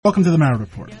Welcome to the Mallard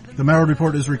Report. The Mallard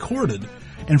Report is recorded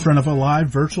in front of a live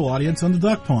virtual audience on the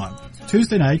Duck Pond.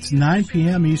 Tuesday nights, 9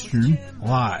 p.m. Eastern,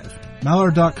 live.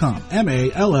 Mallard.com.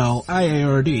 MALLIARD.com.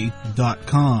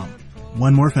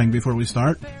 One more thing before we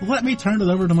start. Let me turn it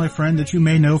over to my friend that you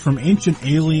may know from Ancient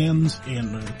Aliens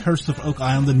and Curse of Oak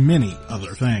Island and many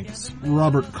other things,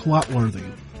 Robert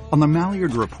Clotworthy. On the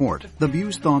Mallard Report, the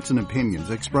views, thoughts, and opinions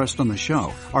expressed on the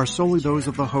show are solely those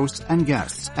of the hosts and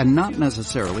guests, and not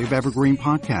necessarily of Evergreen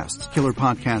Podcasts,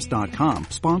 KillerPodcast.com,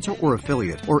 sponsor or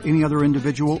affiliate, or any other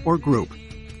individual or group.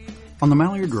 On the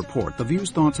Mallard Report, the views,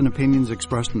 thoughts, and opinions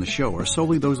expressed on the show are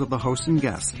solely those of the hosts and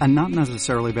guests, and not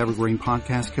necessarily of Evergreen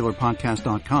Podcast,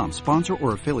 KillerPodcast.com, sponsor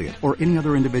or affiliate, or any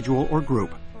other individual or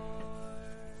group. I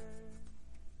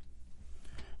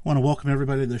want to welcome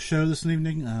everybody to the show this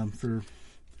evening.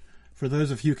 For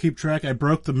those of you who keep track, I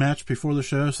broke the match before the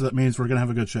show, so that means we're going to have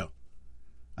a good show.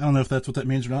 I don't know if that's what that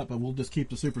means or not, but we'll just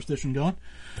keep the superstition going.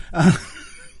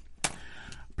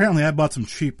 Apparently, I bought some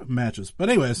cheap matches. But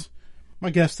anyways,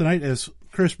 my guest tonight is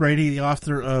Chris Brady, the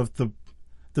author of the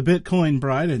Bitcoin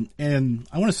Bride, and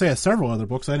I want to say has several other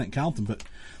books. I didn't count them, but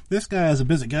this guy is a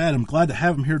busy guy, and I'm glad to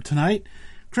have him here tonight.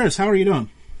 Chris, how are you doing?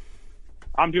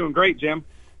 I'm doing great, Jim.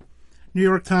 New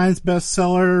York Times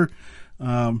bestseller,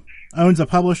 owns a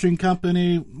publishing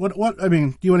company. I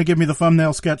mean, do you want to give me the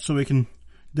thumbnail sketch so we can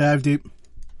dive deep?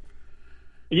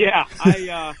 Yeah,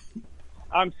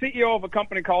 I'm CEO of a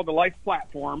company called The Life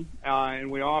Platform, and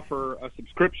we offer a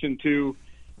subscription to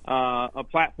a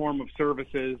platform of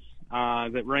services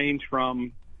that range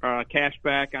from cash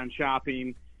back on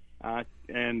shopping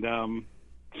and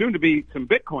soon to be some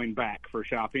Bitcoin back for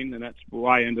shopping, and that's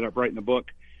why I ended up writing the book.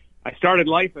 I started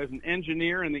life as an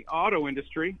engineer in the auto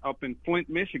industry up in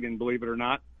Flint, Michigan, believe it or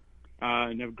not,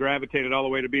 and have gravitated all the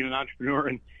way to being an entrepreneur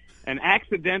and an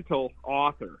accidental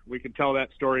author. We could tell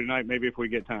that story tonight, maybe if we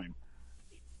get time.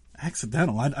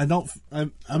 Accidental?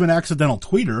 I'm an accidental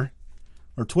tweeter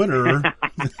or Twitterer.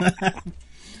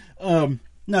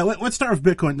 No, let's start with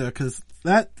Bitcoin though, because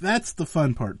that's the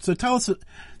fun part. So tell us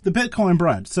the Bitcoin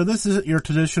Bride. So this is your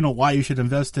traditional why you should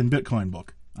invest in Bitcoin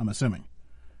book, I'm assuming.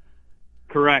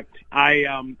 Correct.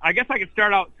 I guess I could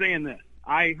start out saying this.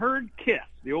 I heard Kiss,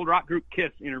 the old rock group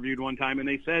Kiss, interviewed one time, and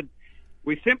they said,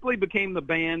 "We simply became the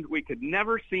band we could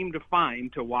never seem to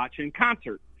find to watch in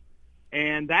concert."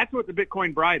 And that's what the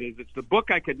Bitcoin Bride is. It's the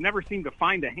book I could never seem to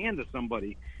find to hand to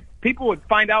somebody. People would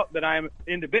find out that I'm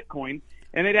into Bitcoin,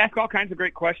 and they'd ask all kinds of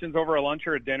great questions over a lunch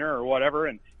or a dinner or whatever,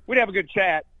 and we'd have a good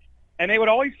chat. And they would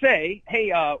always say,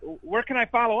 "Hey, where can I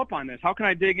follow up on this? How can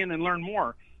I dig in and learn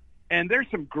more?" And there's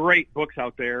some great books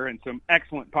out there and some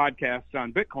excellent podcasts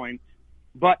on Bitcoin.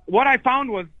 But what I found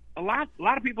was a lot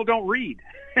of people don't read,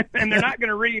 and they're not going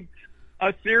to read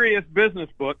a serious business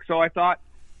book. So I thought,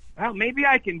 well, maybe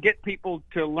I can get people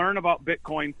to learn about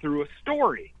Bitcoin through a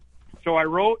story. So I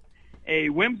wrote a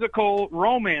whimsical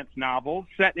romance novel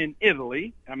set in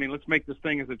Italy. I mean, let's make this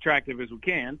thing as attractive as we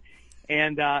can.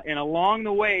 And along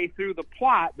the way through the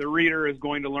plot, the reader is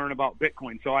going to learn about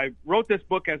Bitcoin. So I wrote this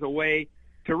book as a way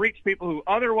to reach people who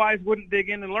otherwise wouldn't dig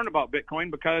in and learn about Bitcoin,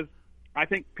 because I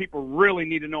think people really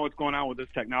need to know what's going on with this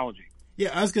technology. Yeah,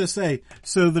 I was going to say,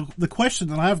 so the question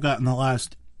that I've gotten the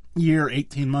last year,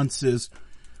 18 months is,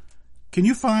 can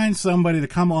you find somebody to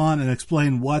come on and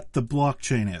explain what the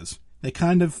blockchain is? They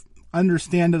kind of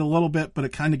understand it a little bit, but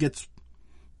it kind of gets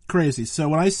crazy. So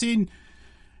when I seen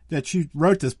that you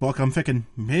wrote this book, I'm thinking,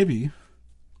 maybe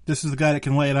this is the guy that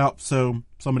can lay it out so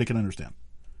somebody can understand.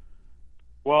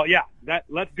 Well, yeah,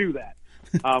 let's do that.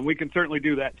 We can certainly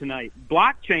do that tonight.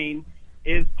 Blockchain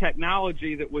is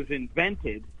technology that was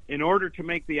invented in order to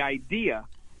make the idea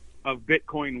of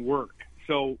Bitcoin work.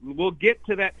 So we'll get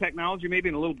to that technology maybe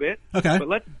in a little bit. Okay. But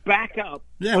let's back up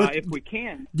if we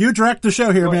can. You direct the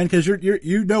show here, man, because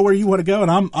you know where you want to go, and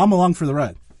I'm along for the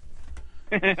ride.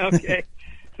 Okay.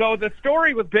 So the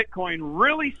story with Bitcoin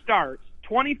really starts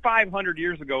 2,500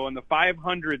 years ago in the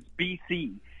 500s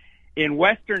BC. In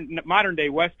modern-day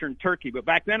Western Turkey, but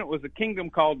back then it was a kingdom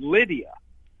called Lydia.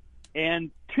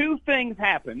 And two things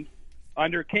happened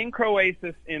under King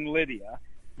Croesus in Lydia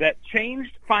that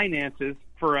changed finances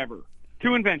forever.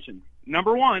 Two inventions.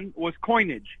 Number one was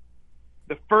coinage.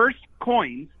 The first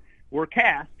coins were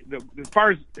cast, as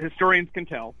far as historians can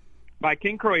tell, by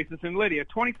King Croesus in Lydia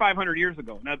 2,500 years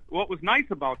ago. Now, what was nice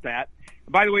about that,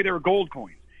 by the way, they were gold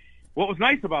coins. What was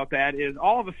nice about that is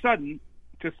all of a sudden,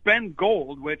 to spend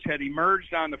gold, which had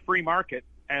emerged on the free market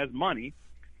as money,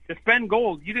 to spend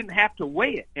gold, you didn't have to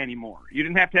weigh it anymore. You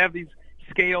didn't have to have these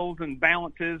scales and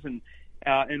balances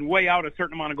and weigh out a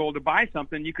certain amount of gold to buy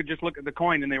something. You could just look at the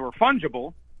coin, and they were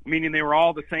fungible, meaning they were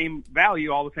all the same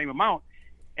value, all the same amount.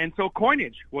 And so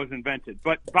coinage was invented.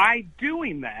 But by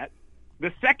doing that,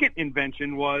 the second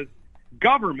invention was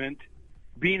government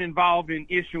being involved in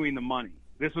issuing the money.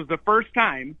 This was the first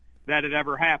time that it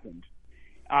ever happened.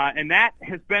 And that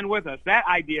has been with us. That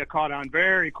idea caught on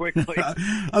very quickly.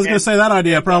 I was going to say that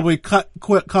idea probably caught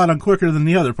on quicker than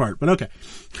the other part, but okay.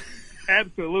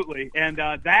 Absolutely. And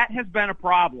that has been a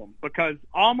problem because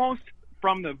almost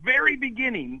from the very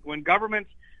beginning, when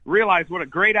governments realized what a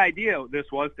great idea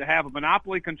this was to have a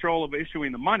monopoly control of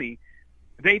issuing the money,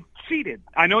 they cheated.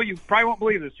 I know you probably won't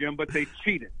believe this, Jim, but they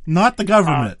cheated. Not the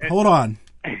government. Hold on.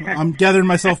 I'm gathering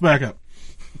myself back up.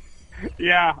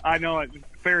 Yeah, I know it's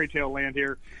fairy tale land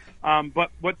here. But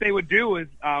what they would do is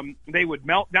they would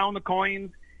melt down the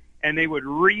coins and they would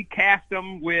recast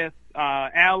them with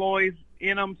alloys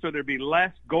in them so there'd be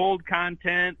less gold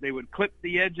content. They would clip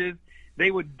the edges.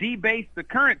 They would debase the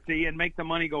currency and make the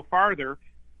money go farther.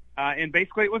 And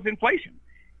basically it was inflation.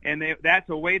 And that's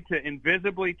a way to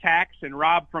invisibly tax and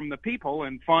rob from the people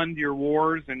and fund your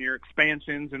wars and your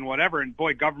expansions and whatever. And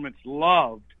boy, governments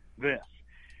loved this.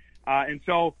 And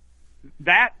so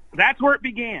that's where it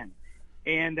began.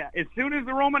 And as soon as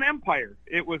the Roman Empire,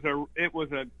 it was a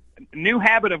new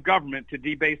habit of government to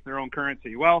debase their own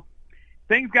currency. Well,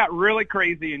 things got really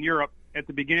crazy in Europe at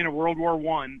the beginning of World War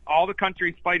I. All the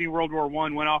countries fighting World War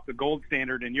I went off the gold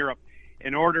standard in Europe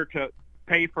in order to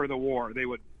pay for the war. They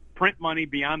would print money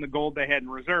beyond the gold they had in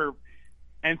reserve.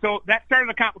 And so that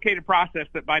started a complicated process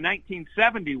that by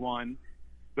 1971,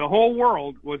 the whole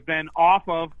world was then off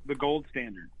of the gold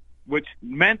standard, which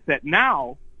meant that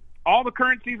now all the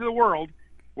currencies of the world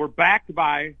were backed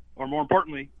by, or more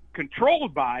importantly,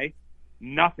 controlled by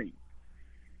nothing.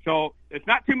 So it's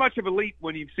not too much of a leap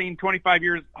when you've seen 25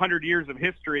 years, 100 years of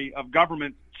history of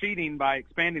governments cheating by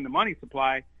expanding the money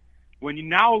supply. When you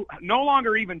now no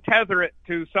longer even tether it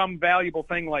to some valuable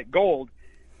thing like gold,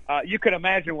 you could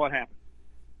imagine what happened.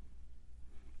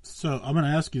 So I'm going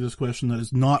to ask you this question that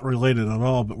is not related at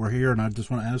all, but we're here, and I just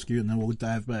want to ask you, and then we'll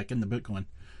dive back into Bitcoin.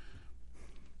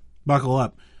 Buckle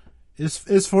up.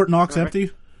 Is Fort Knox empty?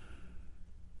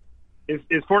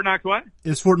 Is Fort Knox what?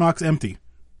 Is Fort Knox empty?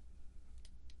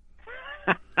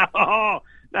 Oh,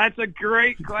 that's a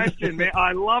great question, man.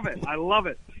 I love it.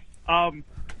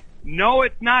 No,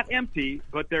 it's not empty,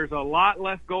 but there's a lot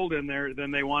less gold in there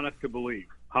than they want us to believe.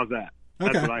 How's that?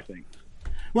 That's what I think.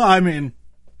 Well, I mean,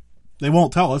 they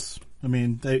won't tell us. I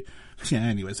mean,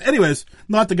 anyways,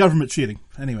 not the government cheating.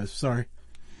 Anyways, sorry.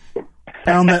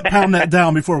 Pound that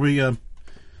down before we get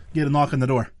a knock on the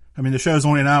door. I mean, the show's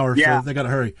only an hour, so they got to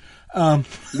hurry.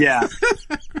 Yeah.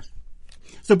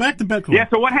 So back to Bitcoin. Yeah,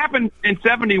 so what happened in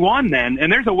 71 then,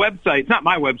 and there's a website, it's not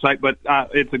my website, but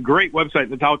it's a great website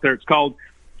that's out there. It's called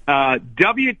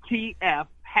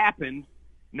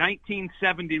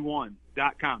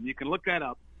WTFHappened1971.com. You can look that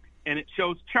up, and it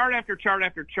shows chart after chart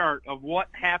after chart of what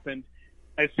happened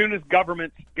as soon as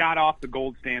governments got off the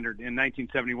gold standard in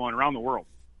 1971 around the world.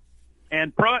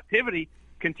 And productivity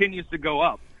continues to go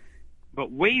up,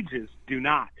 but wages do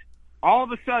not. All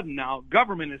of a sudden now,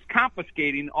 government is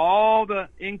confiscating all the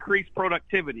increased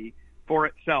productivity for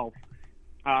itself,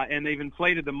 and they've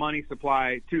inflated the money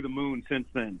supply to the moon since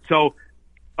then. So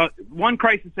one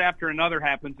crisis after another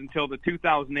happens until the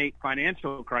 2008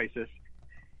 financial crisis,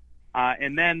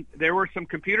 and then there were some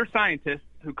computer scientists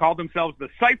who called themselves the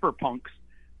cypherpunks,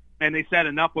 and they said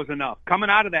enough was enough. Coming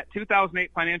out of that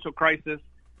 2008 financial crisis,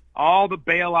 all the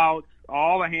bailouts,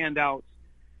 all the handouts,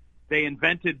 they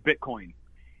invented Bitcoin.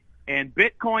 And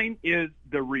Bitcoin is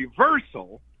the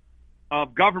reversal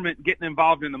of government getting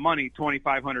involved in the money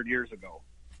 2,500 years ago.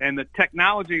 And the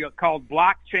technology called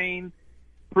blockchain,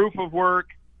 proof of work,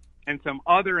 and some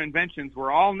other inventions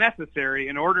were all necessary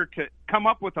in order to come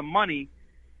up with a money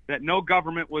that no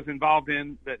government was involved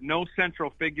in, that no central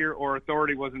figure or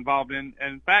authority was involved in,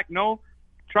 and in fact, no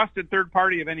trusted third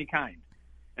party of any kind.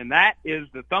 And that is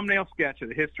the thumbnail sketch of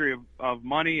the history of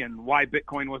money and why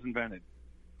Bitcoin was invented.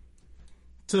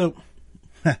 So,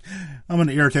 I'm going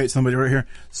to irritate somebody right here.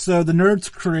 So the nerds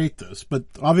create this, but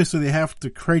obviously they have to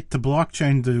create the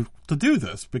blockchain to do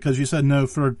this, because you said no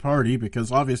third party, because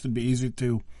obviously it'd be easy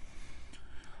to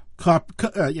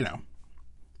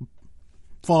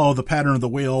follow the pattern of the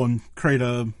wheel and create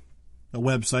a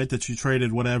website that you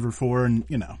traded whatever for, and,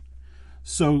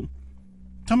 So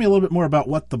tell me a little bit more about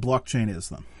what the blockchain is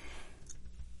then.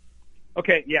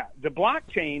 Okay, yeah. The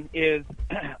blockchain is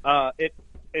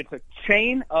it's a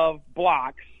chain of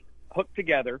blocks hooked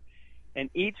together, and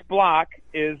each block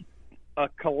is a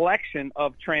collection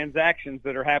of transactions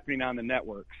that are happening on the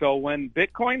network. So when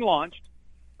Bitcoin launched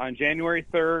on January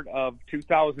 3rd of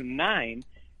 2009,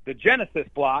 the Genesis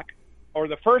block, or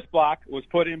the first block, was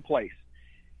put in place.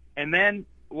 And then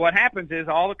what happens is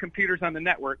all the computers on the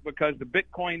network, because the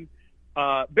Bitcoin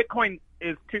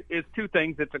is two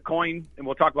things. It's a coin, and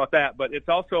we'll talk about that, but it's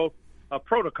also a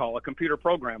protocol, a computer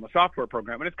program, a software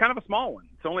program, and it's kind of a small one.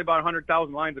 It's only about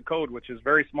 100,000 lines of code, which is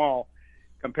very small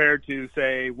compared to,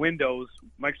 say, Windows,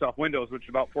 Microsoft Windows, which is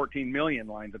about 14 million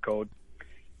lines of code.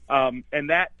 And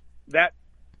that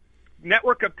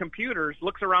network of computers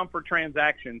looks around for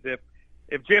transactions.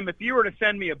 If Jim, if you were to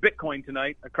send me a Bitcoin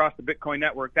tonight across the Bitcoin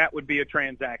network, that would be a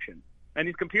transaction. And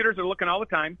these computers are looking all the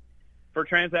time for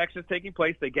transactions taking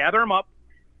place. They gather them up,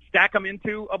 stack them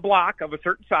into a block of a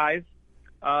certain size,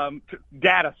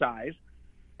 data size,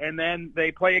 and then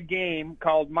they play a game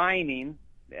called mining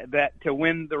that to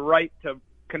win the right to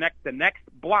connect the next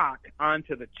block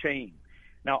onto the chain.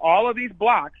 Now, all of these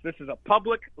blocks, this is a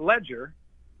public ledger.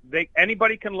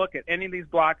 Anybody can look at any of these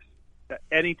blocks at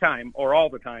any time or all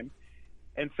the time.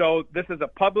 And so this is a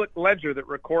public ledger that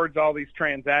records all these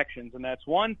transactions, and that's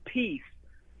one piece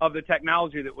of the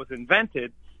technology that was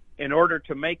invented in order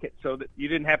to make it so that you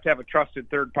didn't have to have a trusted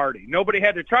third party. Nobody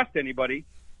had to trust anybody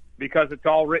because it's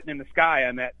all written in the sky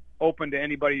on that open to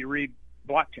anybody to read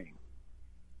blockchain.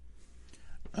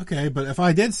 Okay, but if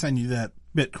I did send you that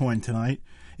Bitcoin tonight,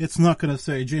 it's not going to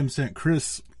say Jim sent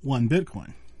Chris 1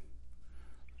 Bitcoin.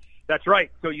 That's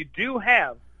right. So you do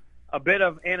have a bit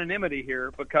of anonymity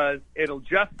here because it'll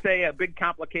just say a big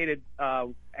complicated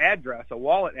address, a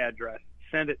wallet address,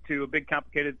 send it to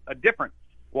a different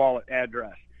wallet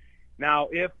address. Now,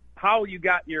 if how you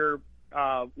got your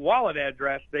wallet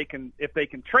address, if they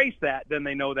can trace that, then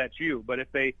they know that's you. But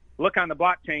if they look on the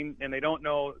blockchain and they don't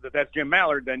know that that's Jim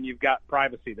Mallard, then you've got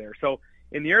privacy there. So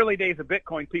in the early days of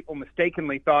Bitcoin, people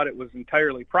mistakenly thought it was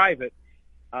entirely private,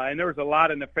 and there was a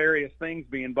lot of nefarious things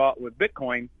being bought with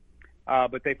Bitcoin.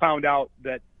 But they found out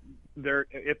that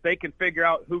if they can figure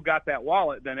out who got that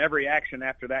wallet, then every action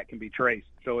after that can be traced.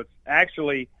 So it's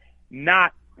actually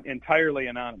not entirely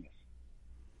anonymous.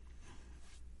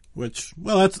 Which,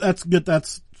 well, that's good.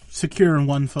 That's secure in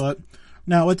one foot.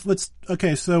 Now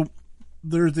okay. So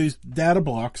there's these data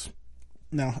blocks.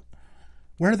 Now,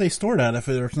 where are they stored at if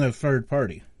there's no third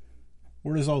party?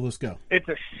 Where does all this go? It's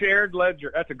a shared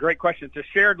ledger. That's a great question. It's a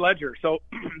shared ledger. So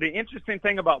the interesting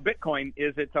thing about Bitcoin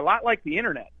is it's a lot like the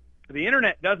Internet. The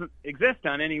Internet doesn't exist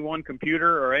on any one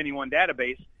computer or any one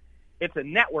database. It's a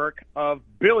network of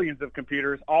billions of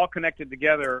computers all connected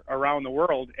together around the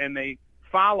world, and they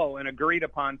follow an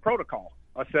agreed-upon protocol,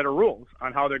 a set of rules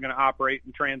on how they're going to operate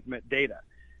and transmit data.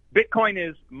 Bitcoin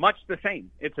is much the same.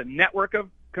 It's a network of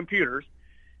computers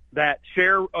that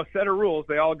share a set of rules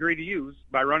they all agree to use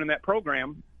by running that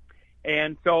program.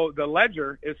 And so the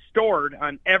ledger is stored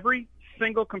on every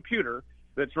single computer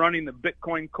that's running the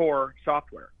Bitcoin Core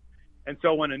software. And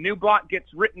so when a new block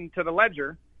gets written to the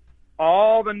ledger,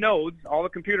 all the nodes, all the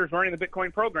computers running the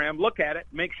Bitcoin program look at it,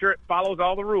 make sure it follows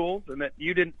all the rules, and that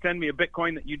you didn't send me a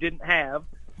Bitcoin that you didn't have,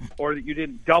 or that you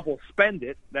didn't double spend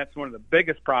it. That's one of the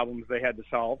biggest problems they had to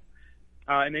solve.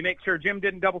 And they make sure Jim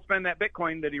didn't double spend that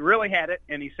Bitcoin, that he really had it,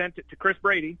 and he sent it to Chris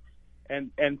Brady.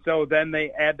 And so then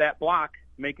they add that block,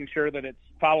 making sure that it's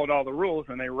followed all the rules,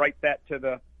 and they write that to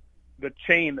the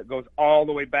chain that goes all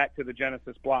the way back to the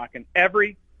Genesis block. And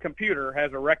every computer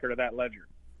has a record of that ledger.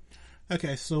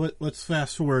 Okay, so let's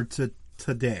fast forward to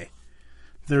today.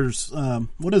 There's,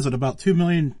 what is it, about 2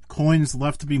 million coins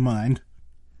left to be mined.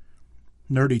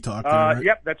 Nerdy talk there, right?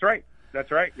 Yep, that's right.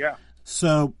 That's right, yeah.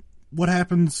 So what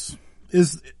happens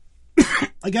is,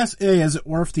 I guess, is it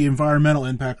worth the environmental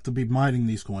impact to be mining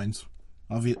these coins?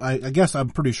 I guess I'm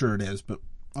pretty sure it is, but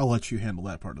I'll let you handle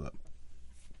that part of it.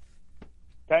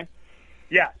 Okay.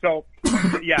 Yeah, so,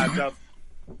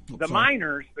 the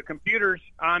miners, the computers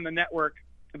on the network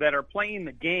that are playing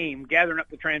the game, gathering up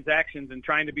the transactions and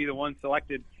trying to be the ones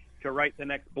selected to write the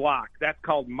next block, that's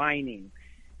called mining.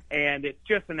 And it's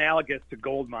just analogous to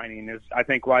gold mining, is I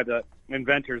think why the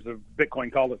inventors of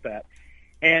Bitcoin called it that.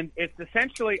 And it's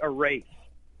essentially a race.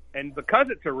 And because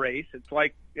it's a race, it's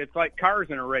like cars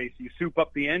in a race. You soup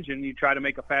up the engine, you try to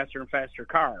make a faster and faster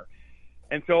car.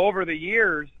 And so over the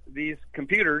years, these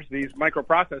computers, these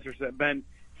microprocessors have been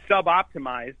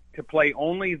sub-optimized to play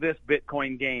only this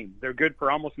Bitcoin game. They're good for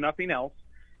almost nothing else.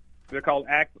 They're called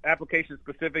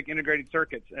application-specific integrated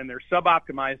circuits, and they're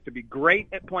sub-optimized to be great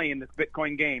at playing this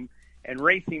Bitcoin game and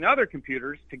racing other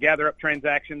computers to gather up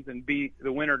transactions and be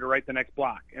the winner to write the next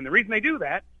block. And the reason they do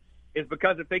that is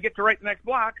because if they get to write the next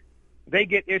block, they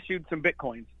get issued some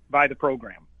Bitcoins by the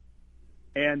program.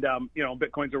 And,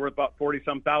 Bitcoins are worth about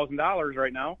 $40-some thousand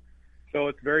right now, so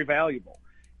it's very valuable.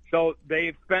 So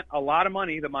they've spent a lot of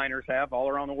money, the miners have, all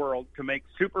around the world, to make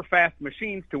super fast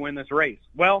machines to win this race.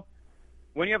 Well,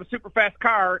 when you have a super fast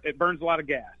car, it burns a lot of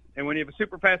gas. And when you have a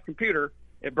super fast computer,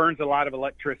 it burns a lot of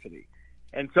electricity.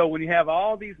 And so when you have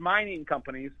all these mining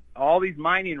companies, all these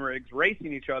mining rigs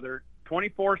racing each other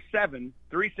 24/7,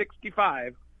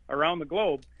 365 around the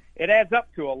globe, it adds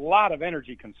up to a lot of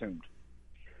energy consumed.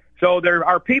 So there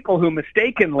are people who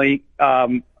mistakenly,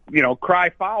 cry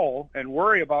foul and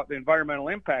worry about the environmental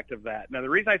impact of that. Now, the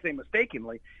reason I say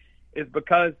mistakenly is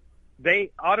because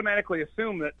they automatically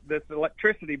assume that this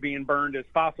electricity being burned is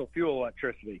fossil fuel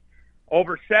electricity.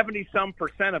 Over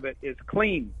 70% of it is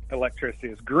clean electricity,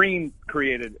 is green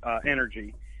created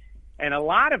energy. And a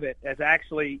lot of it is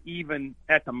actually even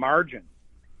at the margin,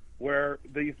 where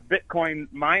these Bitcoin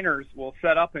miners will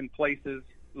set up in places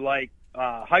like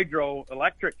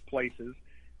hydroelectric places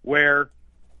where,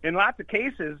 in lots of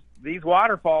cases, these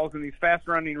waterfalls and these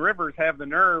fast-running rivers have the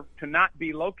nerve to not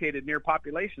be located near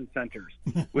population centers,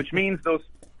 which means those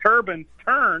turbines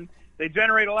turn, they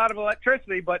generate a lot of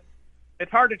electricity, but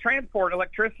it's hard to transport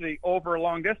electricity over a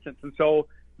long distance. And so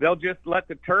they'll just let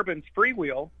the turbines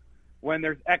freewheel when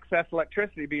there's excess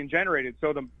electricity being generated.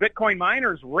 So the Bitcoin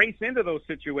miners race into those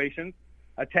situations,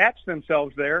 attach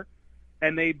themselves there,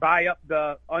 and they buy up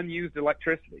the unused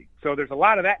electricity. So there's a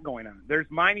lot of that going on. There's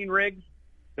mining rigs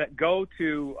that go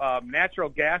to natural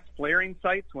gas flaring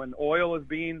sites when oil is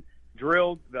being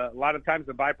drilled. A lot of times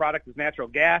the byproduct is natural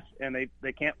gas, and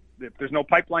they can't, if there's no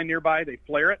pipeline nearby, they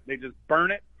flare it. They just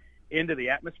burn it into the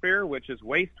atmosphere, which is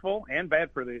wasteful and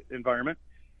bad for the environment.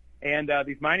 And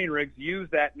these mining rigs use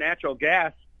that natural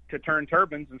gas to turn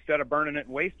turbines instead of burning it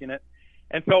and wasting it.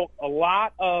 And so a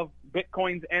lot of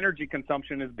Bitcoin's energy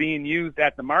consumption is being used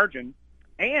at the margin,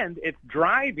 and it's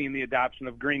driving the adoption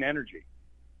of green energy.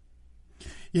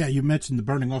 Yeah, you mentioned the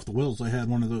burning off the wheels. I had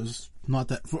one of those not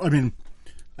that far. I mean,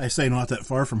 I say not that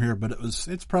far from here, but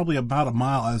it's probably about a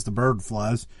mile as the bird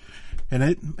flies.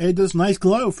 And it does nice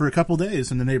glow for a couple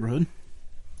days in the neighborhood.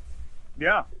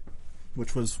 Yeah.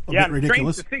 Which was a bit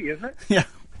ridiculous. Strange to see, isn't it? Yeah.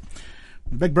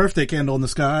 Big birthday candle in the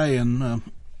sky. And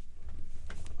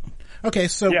okay,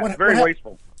 so very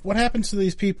wasteful. What happens to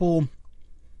these people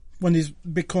when these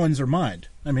Bitcoins are mined?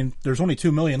 I mean, there's only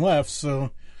 2 million left, so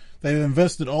they've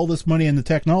invested all this money in the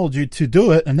technology to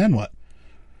do it, and then what?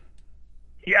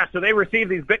 Yeah, so they receive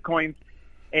these Bitcoins,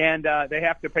 and they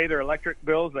have to pay their electric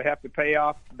bills. They have to pay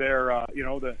off their,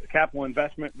 the capital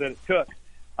investment that it took.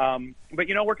 But,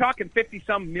 we're talking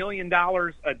 $50-some million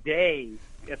a day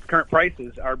at current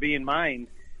prices are being mined.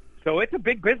 So it's a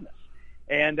big business.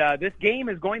 And this game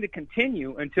is going to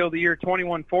continue until the year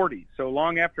 2140, so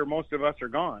long after most of us are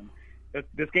gone.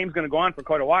 This game's going to go on for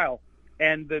quite a while.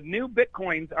 And the new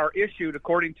Bitcoins are issued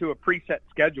according to a preset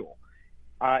schedule.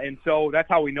 And so that's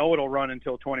how we know it'll run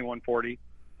until 2140.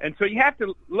 And so you have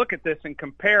to look at this and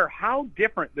compare how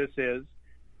different this is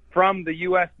from the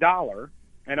U.S. dollar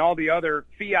and all the other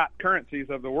fiat currencies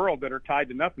of the world that are tied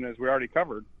to nothing, as we already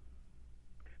covered.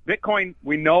 Bitcoin,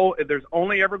 we know there's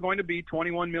only ever going to be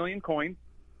 21 million coins.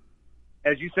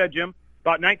 As you said, Jim,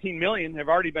 about 19 million have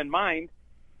already been mined.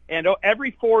 And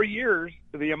every 4 years,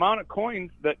 the amount of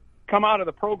coins that come out of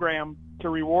the program to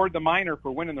reward the miner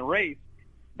for winning the race,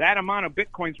 that amount of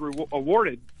Bitcoins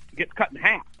awarded gets cut in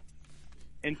half.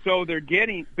 And so they're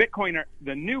getting Bitcoin,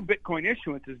 the new Bitcoin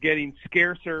issuance is getting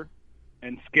scarcer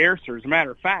and scarcer. As a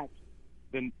matter of fact,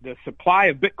 the supply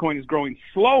of Bitcoin is growing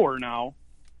slower now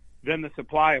than the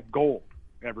supply of gold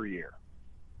every year.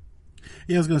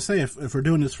 Yeah, I was going to say, if we're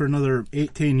doing this for another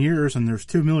 18 years and there's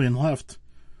 2 million left,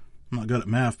 I'm not good at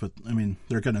math, but, I mean,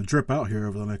 they're going to drip out here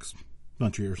over the next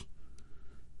bunch of years.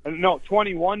 No,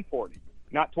 2140,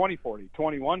 not 2040,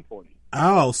 2140.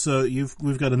 Oh, so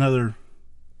we've got another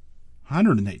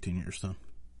 118 years, then.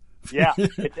 Yeah,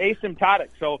 it's asymptotic,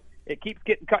 so it keeps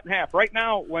getting cut in half. Right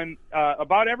now, when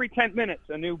about every 10 minutes,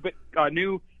 a new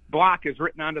block is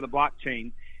written onto the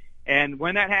blockchain, and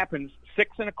when that happens,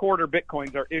 6.25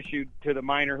 Bitcoins are issued to the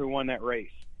miner who won that race.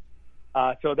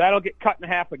 So that'll get cut in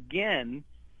half again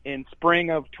in spring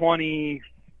of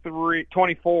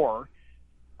 24,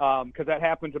 because that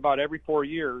happens about every 4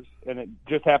 years, and it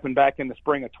just happened back in the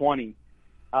spring of 20.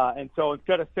 And so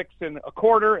instead of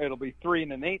 6.25, it'll be 3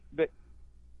 1/8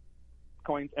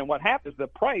 Bitcoins. And what happens, the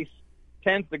price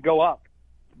tends to go up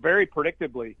very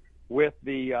predictably with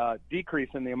the decrease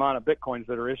in the amount of Bitcoins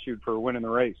that are issued for winning the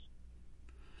race.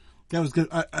 That was good.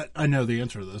 I know the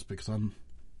answer to this because I'm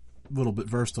a little bit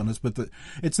versed on this, but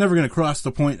it's never going to cross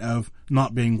the point of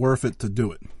not being worth it to do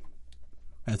it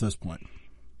at this point.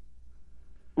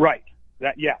 Right.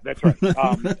 That's right.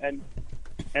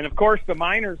 And of course the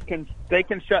miners can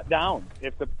shut down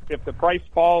if the price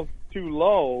falls too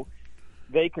low.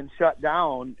 They can shut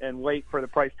down and wait for the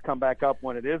price to come back up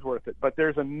when it is worth it. But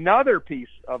there's another piece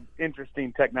of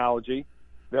interesting technology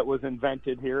that was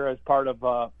invented here as part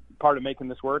of part of making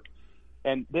this work.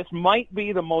 And this might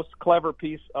be the most clever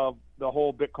piece of the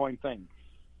whole Bitcoin thing.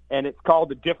 And it's called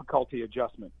the difficulty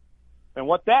adjustment. And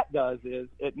what that does is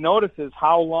it notices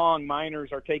how long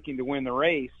miners are taking to win the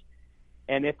race.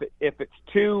 And if it's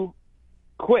too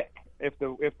quick, if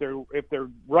they're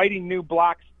writing new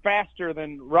blocks faster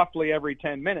than roughly every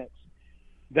 10 minutes,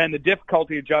 then the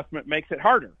difficulty adjustment makes it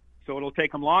harder. So it'll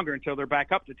take them longer until they're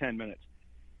back up to 10 minutes.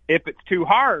 If it's too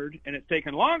hard and it's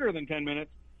taken longer than 10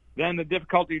 minutes, then the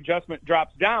difficulty adjustment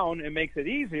drops down and makes it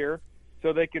easier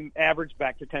so they can average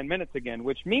back to 10 minutes again,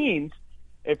 which means,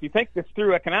 if you think this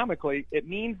through economically, it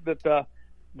means that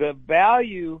the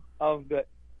value of the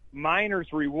miner's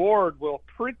reward will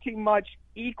pretty much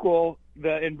equal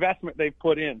the investment they've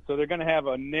put in. So they're going to have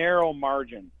a narrow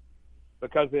margin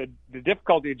because the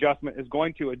difficulty adjustment is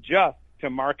going to adjust to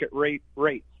market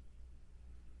rates.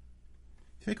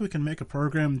 You think we can make a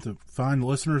program to find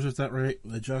listeners at that rate,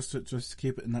 adjust it just to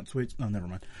keep it in that sweet? Oh, never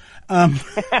mind.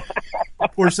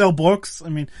 Or sell books. I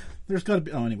mean, there's got to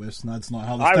be. Oh, anyways, that's not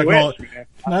how this technology.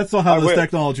 That's not how this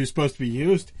technology is supposed to be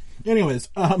used. Anyways,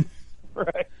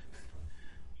 right.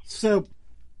 So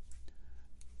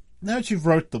now that you've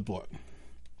wrote the book,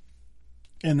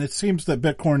 and it seems that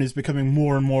Bitcoin is becoming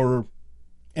more and more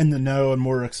in the know and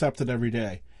more accepted every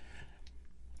day.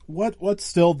 What's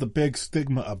still the big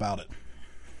stigma about it?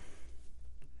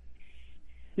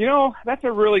 That's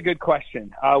a really good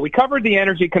question. We covered the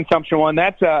energy consumption one.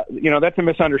 That's a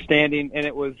misunderstanding, and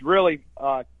it was really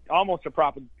almost a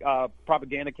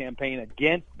propaganda campaign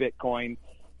against Bitcoin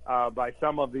by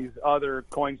some of these other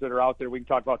coins that are out there. We can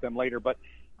talk about them later, but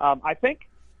I think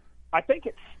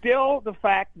it's still the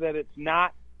fact that it's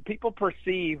not. People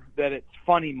perceive that it's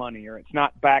funny money or it's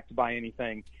not backed by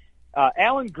anything.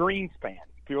 Alan Greenspan,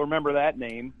 if you remember that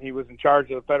name, he was in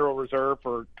charge of the Federal Reserve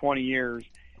for 20 years.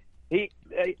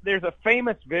 There's a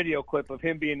famous video clip of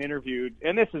him being interviewed,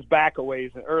 and this is back a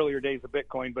ways in earlier days of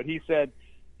Bitcoin, but he said,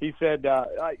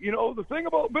 the thing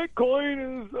about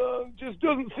Bitcoin is just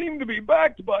doesn't seem to be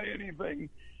backed by anything,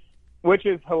 which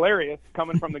is hilarious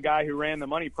coming from the guy who ran the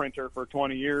money printer for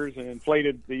 20 years and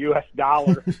inflated the U.S.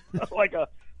 dollar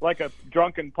like a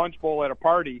drunken punch bowl at a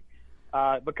party,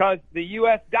 because the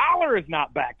U.S. dollar is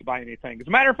not backed by anything. As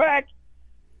a matter of fact,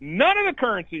 none of the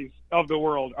currencies of the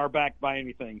world are backed by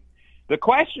anything. The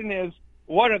question is,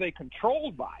 what are they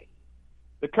controlled by?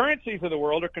 The currencies of the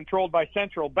world are controlled by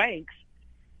central banks,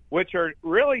 which are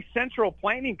really central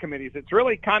planning committees. It's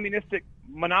really communistic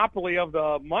monopoly of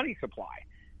the money supply,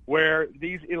 where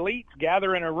these elites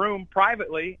gather in a room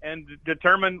privately and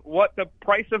determine what the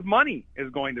price of money is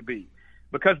going to be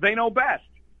because they know best.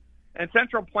 And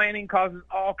central planning causes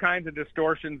all kinds of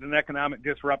distortions and economic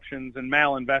disruptions and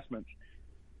malinvestments.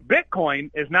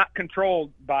 Bitcoin is not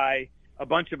controlled by a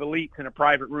bunch of elites in a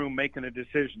private room making a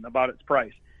decision about its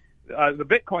price. The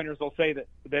Bitcoiners will say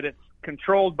that it's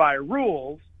controlled by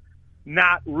rules,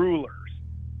 not rulers.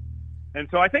 And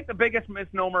so I think the biggest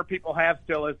misnomer people have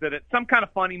still is that it's some kind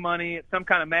of funny money, it's some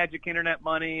kind of magic internet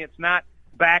money, it's not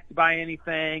backed by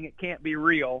anything, it can't be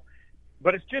real.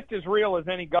 But it's just as real as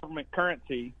any government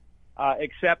currency,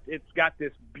 except it's got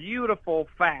this beautiful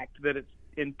fact that it's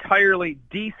entirely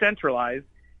decentralized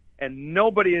and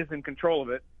nobody is in control of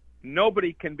it.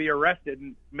 Nobody can be arrested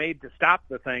and made to stop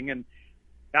the thing. And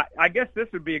I guess this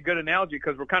would be a good analogy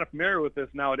because we're kind of familiar with this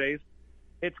nowadays.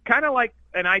 It's kind of like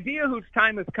an idea whose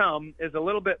time has come is a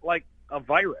little bit like a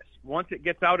virus. Once it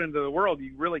gets out into the world,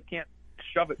 you really can't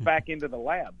shove it back into the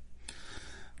lab.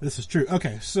 This is true.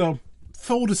 Okay, so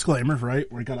full disclaimer, right?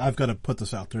 I've got to put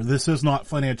this out there. This is not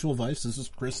financial advice. This is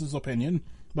Chris's opinion,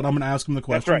 but I'm going to ask him the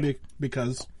question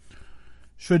because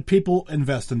should people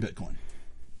invest in Bitcoin?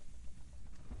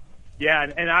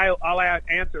 Yeah, and I'll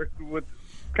answer with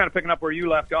kind of picking up where you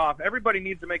left off. Everybody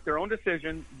needs to make their own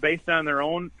decision based on their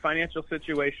own financial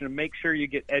situation and make sure you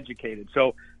get educated.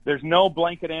 So there's no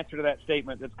blanket answer to that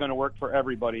statement that's going to work for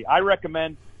everybody. I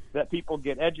recommend that people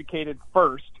get educated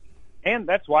first, and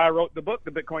that's why I wrote the book, The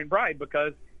Bitcoin Bride,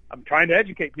 because I'm trying to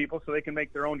educate people so they can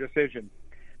make their own decision.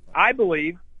 I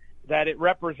believe that it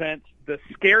represents the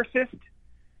scarcest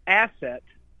asset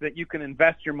that you can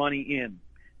invest your money in,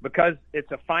 because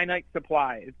it's a finite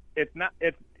supply. It's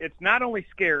not only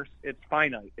scarce, it's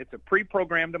finite. It's a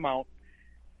pre-programmed amount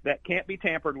that can't be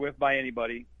tampered with by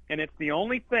anybody, and it's the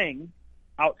only thing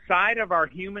outside of our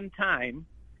human time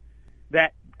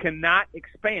that cannot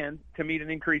expand to meet an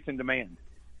increase in demand.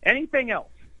 Anything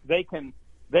else, they can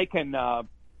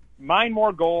mine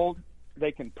more gold,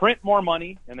 they can print more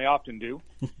money, and they often do.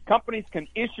 Companies can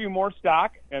issue more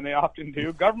stock, and they often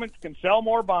do. Governments can sell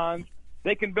more bonds.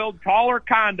 They can build taller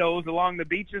condos along the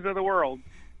beaches of the world.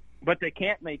 but they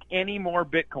can't make any more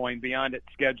Bitcoin beyond its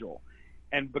schedule.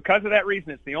 And because of that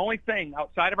reason, it's the only thing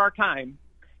outside of our time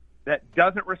that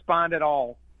doesn't respond at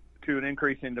all to an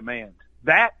increase in demand.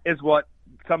 That is what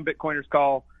some Bitcoiners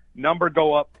call number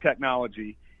go up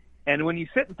technology. And when you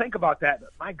sit and think about that,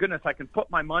 my goodness, I can put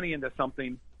my money into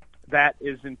something that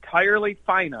is entirely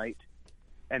finite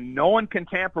and no one can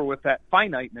tamper with that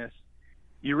finiteness.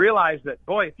 You realize that,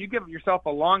 boy, if you give yourself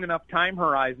a long enough time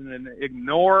horizon and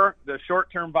ignore the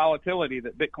short-term volatility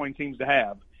that Bitcoin seems to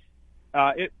have,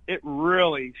 it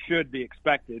really should be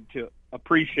expected to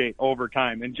appreciate over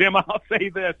time. And, Jim, I'll say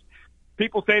this.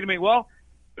 People say to me, well,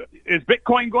 is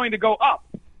Bitcoin going to go up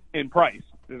in price,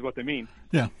 is what they mean.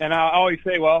 Yeah. And I always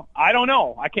say, well, I don't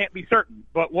know. I can't be certain.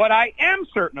 But what I am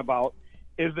certain about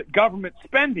is that government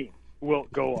spending will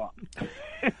go up.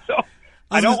 So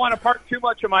I don't want to park too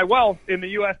much of my wealth in the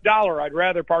U.S. dollar. I'd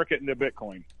rather park it into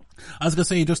Bitcoin. I was going to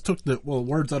say, you just took the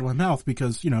words out of my mouth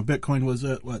because, Bitcoin was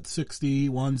at,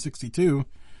 61, 62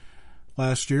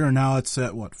 last year, and now it's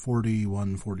at,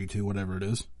 41, 42, whatever it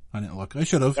is. I didn't look. I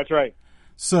should have. That's right.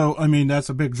 So, that's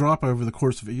a big drop over the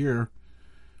course of a year.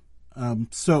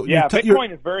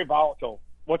 Bitcoin is very volatile.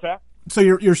 What's that? So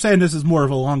you're saying this is more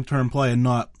of a long-term play and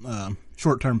not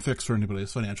short-term fix for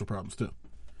anybody's financial problems, too.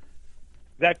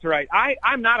 That's right.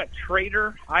 I'm not a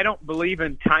trader. I don't believe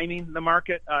in timing the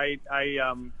market.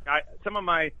 Some of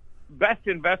my best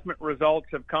investment results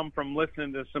have come from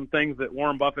listening to some things that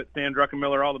Warren Buffett, Stan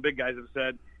Druckenmiller, all the big guys have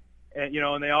said. And,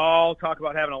 and they all talk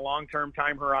about having a long-term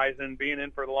time horizon, being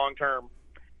in for the long term.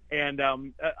 And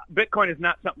Bitcoin is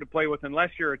not something to play with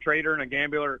unless you're a trader and a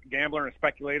gambler and a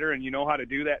speculator and you know how to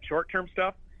do that short-term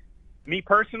stuff. Me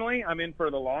personally, I'm in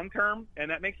for the long term, and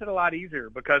that makes it a lot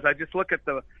easier because I just look at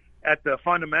the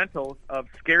fundamentals of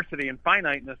scarcity and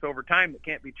finiteness over time that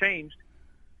can't be changed.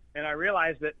 And I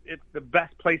realize that it's the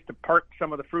best place to park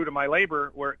some of the fruit of my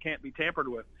labor where it can't be tampered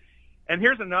with. And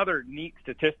here's another neat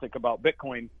statistic about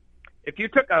Bitcoin. If you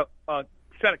took a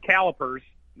set of calipers,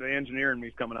 the engineer in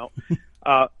me's coming out,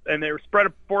 and they were spread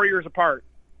 4 years apart,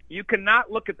 you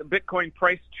cannot look at the Bitcoin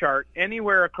price chart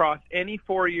anywhere across any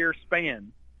 4-year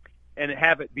span and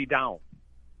have it be down.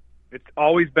 It's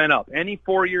always been up. Any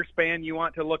 4-year span you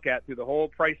want to look at through the whole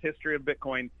price history of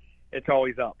Bitcoin, it's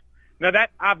always up. Now,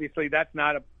 that's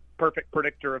not a perfect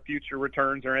predictor of future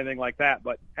returns or anything like that,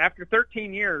 but after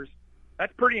 13 years,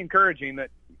 that's pretty encouraging that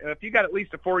if you got at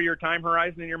least a 4-year time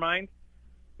horizon in your mind,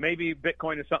 maybe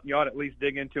Bitcoin is something you ought to at least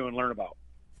dig into and learn about.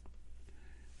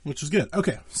 Which is good.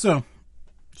 Okay, so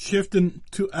shifting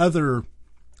to other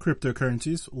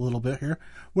cryptocurrencies a little bit here.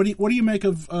 What do you make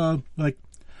of the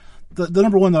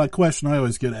number one question I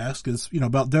always get asked is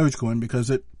about Dogecoin because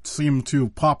it seemed to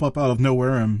pop up out of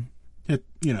nowhere and hit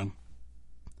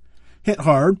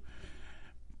hard.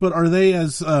 But are they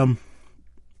as I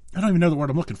don't even know the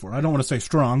word I'm looking for. I don't want to say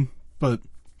strong, but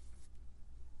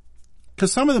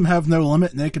because some of them have no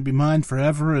limit and they can be mined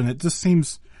forever, and it just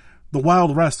seems the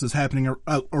Wild West is happening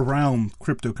around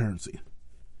cryptocurrency.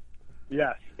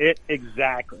 Yes,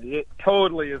 exactly. It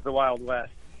totally is the Wild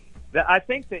West. I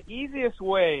think the easiest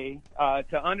way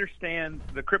to understand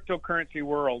the cryptocurrency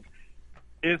world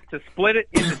is to split it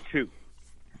into two.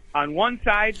 On one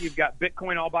side, you've got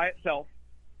Bitcoin all by itself,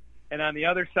 and on the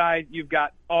other side, you've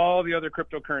got all the other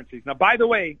cryptocurrencies. Now, by the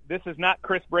way, this is not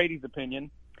Chris Brady's opinion.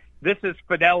 This is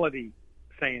Fidelity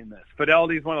saying this.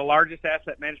 Fidelity is one of the largest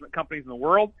asset management companies in the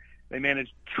world. They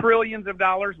manage trillions of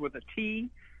dollars with a T.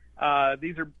 They're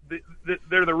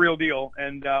the real deal.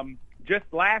 And just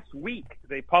last week,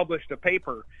 they published a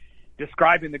paper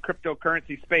describing the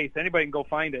cryptocurrency space. Anybody can go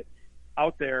find it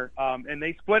out there. And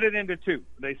they split it into two.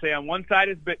 They say on one side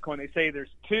is Bitcoin. They say there's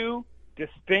two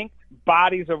distinct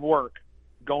bodies of work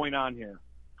going on here.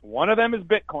 One of them is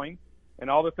Bitcoin and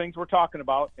all the things we're talking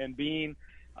about and being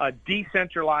a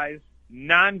decentralized,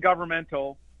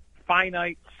 non-governmental,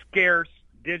 finite, scarce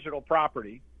digital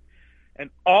property. And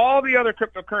all the other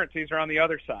cryptocurrencies are on the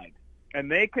other side.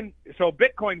 And so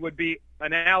Bitcoin would be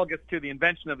analogous to the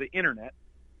invention of the internet,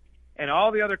 and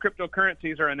all the other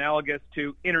cryptocurrencies are analogous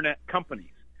to internet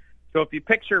companies. So if you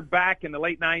picture back in the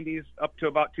late 90s up to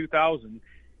about 2000,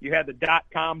 you had the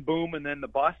dot-com boom and then the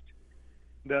bust.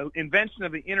 The invention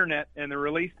of the internet and the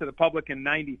release to the public in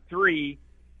 93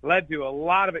 led to a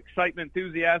lot of excitement,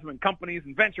 enthusiasm, and companies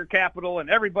and venture capital, and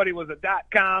everybody was a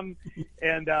dot-com,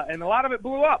 and a lot of it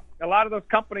blew up. A lot of those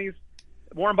companies,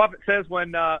 Warren Buffett says,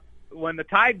 when the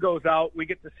tide goes out, we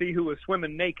get to see who is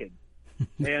swimming naked.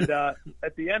 And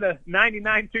at the end of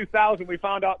 99, 2000, we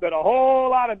found out that a whole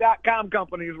lot of dot-com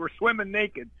companies were swimming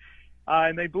naked,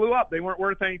 and they blew up. They weren't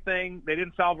worth anything. They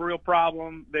didn't solve a real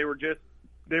problem. They were just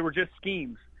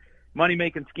schemes,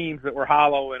 money-making schemes that were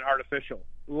hollow and artificial.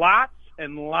 lots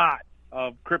and lots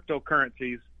of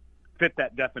cryptocurrencies fit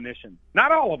that definition.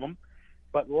 Not all of them,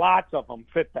 but lots of them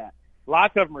fit that.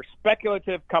 Lots of them are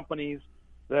speculative companies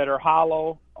that are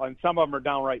hollow, and some of them are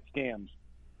downright scams.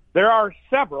 There are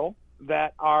several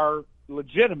that are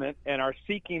legitimate and are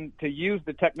seeking to use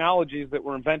the technologies that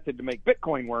were invented to make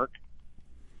Bitcoin work.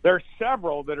 There are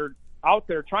several that are out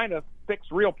there trying to fix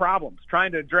real problems,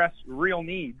 trying to address real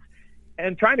needs,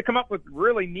 and trying to come up with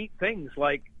really neat things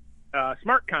like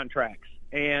smart contracts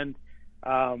and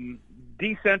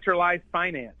decentralized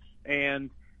finance and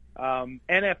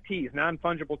NFTs,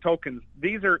 non-fungible tokens.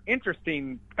 These are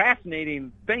interesting,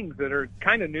 fascinating things that are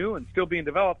kind of new and still being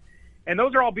developed. And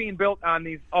those are all being built on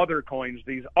these other coins,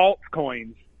 these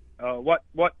altcoins, what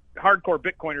hardcore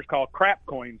Bitcoiners call crap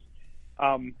coins.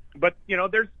 But, you know,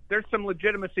 there's some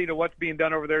legitimacy to what's being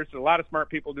done over there. There's a lot of smart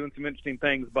people doing some interesting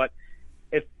things, but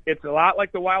it's a lot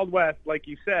like the Wild West, like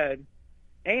you said.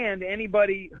 And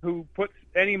anybody who puts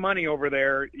any money over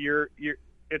there,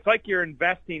 it's like you're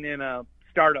investing in a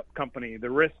startup company. The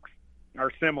risks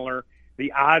are similar.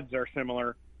 The odds are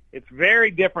similar. It's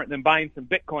very different than buying some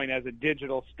Bitcoin as a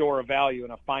digital store of value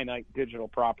in a finite digital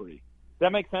property. Does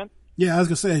that make sense? Yeah, I was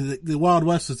gonna say the Wild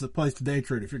West is the place to day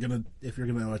trade if you're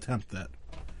gonna attempt that,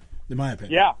 in my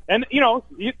opinion. Yeah, and you know,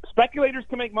 speculators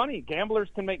can make money, gamblers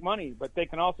can make money, but they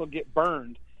can also get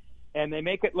burned, and they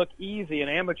make it look easy. And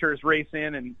amateurs race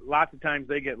in, and lots of times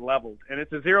they get leveled, and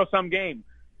it's a zero-sum game.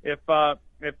 If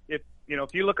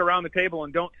you look around the table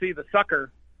and don't see the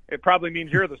sucker, it probably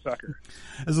means you're the sucker.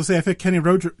 As I say, I think Kenny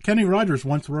Rogers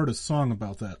once wrote a song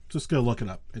about that. Just go look it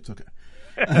up. It's okay.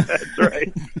 That's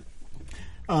right.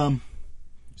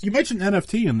 You mentioned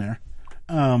NFT in there.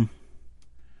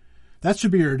 That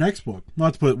should be your next book.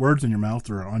 Not to put words in your mouth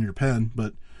or on your pen,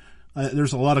 but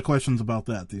there's a lot of questions about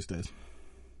that these days.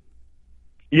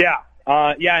 Yeah,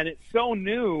 and it's so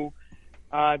new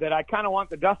that I kind of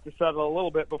want the dust to settle a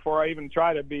little bit before I even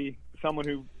try to be someone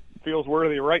who feels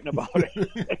worthy of writing about it.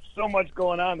 There's so much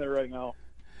going on there right now.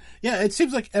 Yeah, it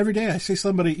seems like every day I see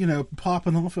somebody,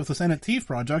 popping off with this NFT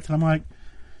project, and I'm like,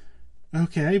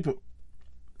 okay, but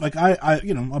like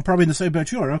I'm probably in the same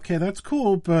boat you are. Okay, that's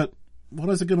cool, but what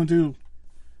is it going to do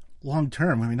long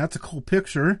term? I mean, that's a cool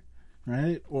picture,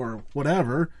 right? Or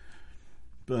whatever.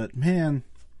 But man,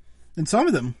 and some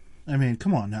of them, I mean,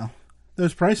 come on now,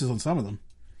 those prices on some of them,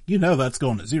 that's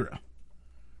going to zero,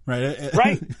 right?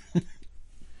 Right.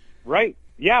 Right.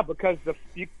 Yeah, because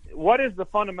what is the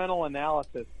fundamental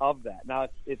analysis of that? Now,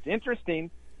 it's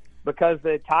interesting because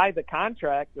they tie the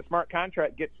contract, the smart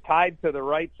contract gets tied to the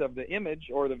rights of the image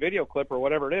or the video clip or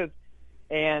whatever it is,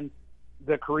 and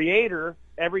the creator,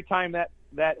 every time that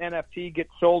NFT gets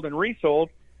sold and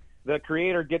resold, the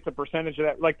creator gets a percentage of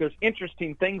that. Like, there's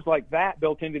interesting things like that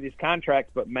built into these contracts,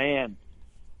 but man,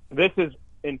 this is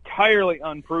entirely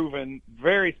unproven,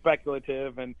 very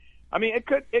speculative, and I mean, it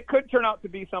could turn out to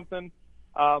be something.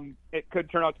 It could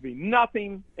turn out to be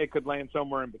nothing. It could land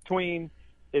somewhere in between.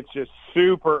 It's just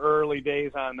super early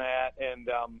days on that, and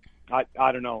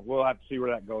I don't know. We'll have to see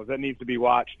where that goes. That needs to be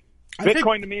watched.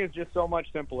 Bitcoin to me is just so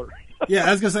much simpler. Yeah,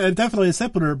 I was gonna say it definitely is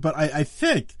simpler, but I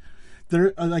think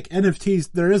there like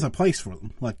NFTs. There is a place for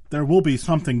them. Like there will be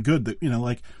something good that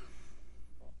like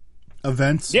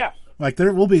events. Yeah. Like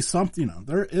there will be something.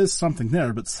 There is something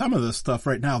there, but some of this stuff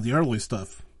right now, the early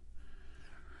stuff.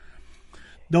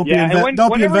 Don't be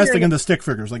investing in the stick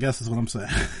figures, I guess is what I'm saying.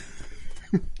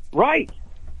 Right.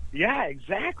 Yeah,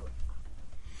 exactly.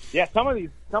 Yeah, some of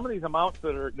these amounts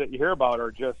that you hear about are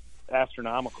just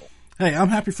astronomical. Hey, I'm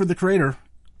happy for the creator.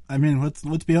 I mean,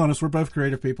 let's be honest, we're both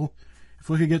creative people. If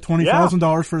we could get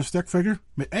 $20,000 for a stick figure,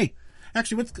 hey,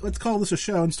 actually, let's call this a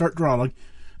show and start drawing.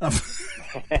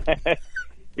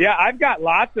 Yeah, I've got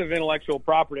lots of intellectual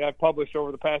property I've published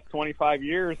over the past 25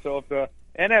 years, so if the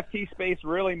NFT space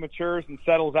really matures and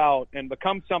settles out and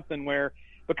becomes something where,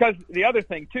 because the other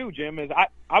thing too, Jim, is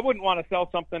I wouldn't want to sell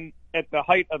something at the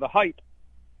height of the hype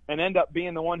and end up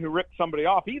being the one who ripped somebody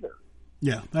off either.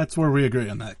 Yeah, that's where we agree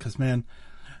on that. Because man,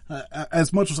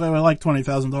 as much as I would like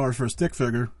 $20,000 for a stick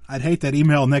figure, I'd hate that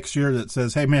email next year that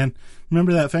says, "Hey man,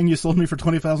 remember that thing you sold me for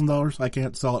 $20,000? I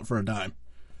can't sell it for a dime."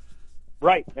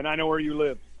 Right, and I know where you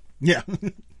live. Yeah,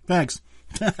 thanks.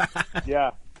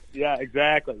 Yeah,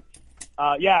 exactly.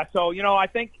 So I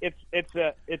think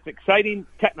it's exciting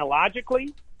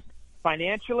technologically,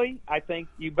 financially. I think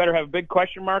you better have a big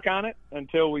question mark on it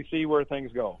until we see where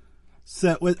things go.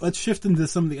 So let's shift into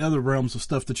some of the other realms of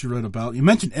stuff that you wrote about. You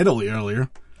mentioned Italy earlier.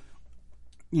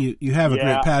 You have a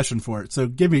great passion for it. So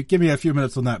give me a few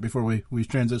minutes on that before we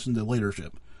transition to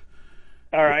leadership.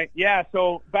 All right. Yeah.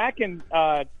 So back in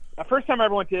the first time I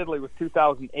ever went to Italy was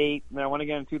 2008, and then I went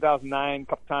again in 2009 a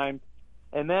couple times.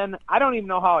 And then I don't even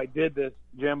know how I did this,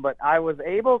 Jim, but I was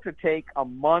able to take a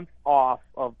month off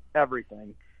of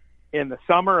everything in the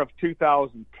summer of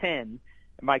 2010.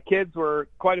 My kids were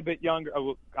quite a bit younger,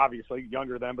 obviously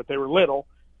younger then, but they were little.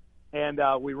 And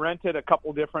we rented a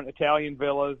couple different Italian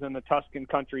villas in the Tuscan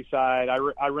countryside.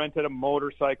 I rented a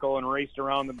motorcycle and raced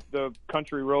around the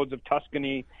country roads of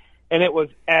Tuscany, and it was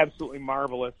absolutely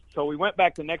marvelous. So we went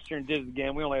back the next year and did it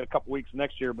again. We only had a couple weeks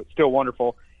next year, but still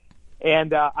wonderful.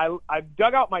 And I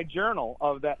dug out my journal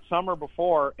of that summer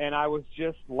before, and I was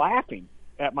just laughing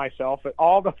at myself at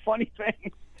all the funny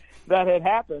things that had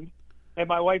happened. And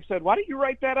my wife said, "Why don't you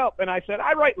write that up?" And I said,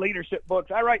 "I write leadership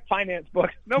books. I write finance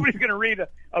books. Nobody's going to read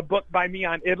a book by me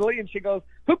on Italy." And she goes,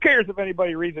 "Who cares if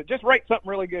anybody reads it? Just write something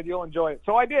really good. You'll enjoy it."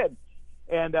 So I did.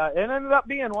 And it ended up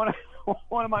being one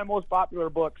of my most popular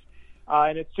books.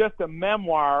 And it's just a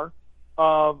memoir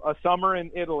of a summer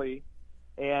in Italy.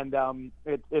 And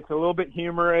it's a little bit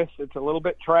humorous. It's a little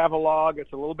bit travelogue.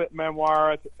 It's a little bit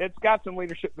memoir. It's got some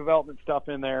leadership development stuff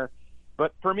in there.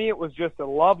 But for me, it was just a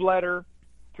love letter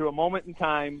to a moment in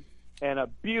time and a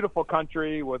beautiful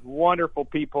country with wonderful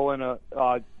people and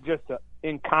just an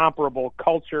incomparable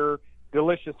culture,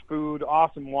 delicious food,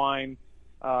 awesome wine.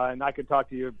 And I could talk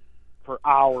to you for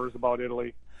hours about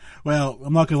Italy. Well,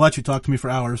 I'm not going to let you talk to me for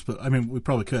hours, but I mean, we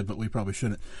probably could, but we probably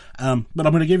shouldn't. But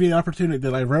I'm going to give you the opportunity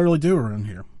that I rarely do around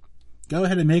here. Go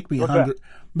ahead and make me hungry.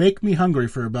 Make me hungry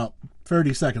for about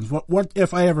 30 seconds. What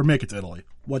if I ever make it to Italy?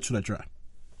 What should I try?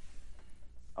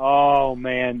 Oh,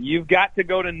 man, you've got to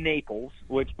go to Naples,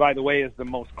 which, by the way, is the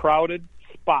most crowded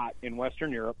spot in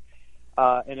Western Europe,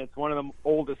 and it's one of the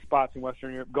oldest spots in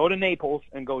Western Europe. Go to Naples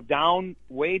and go down,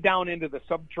 way down into the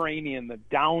subterranean, the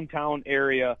downtown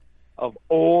area of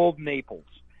old Naples.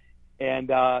 And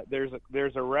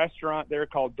there's a restaurant there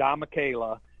called Da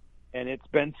Michela, and it's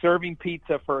been serving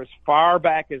pizza for as far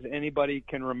back as anybody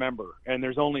can remember. And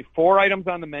there's only 4 items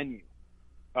on the menu,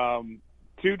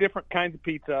 2 different kinds of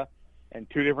pizza, and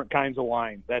 2 different kinds of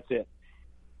wine. That's it.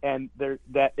 And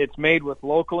it's made with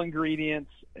local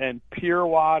ingredients and pure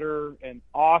water and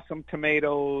awesome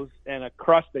tomatoes and a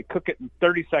crust. They cook it in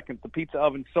 30 seconds. The pizza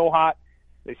oven's so hot,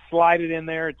 they slide it in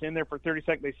there. It's in there for 30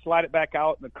 seconds. They slide it back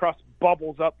out, and the crust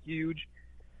bubbles up huge.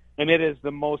 And it is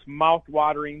the most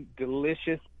mouth-watering,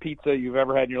 delicious pizza you've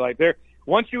ever had in your life.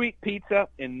 Once you eat pizza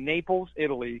in Naples,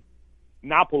 Italy,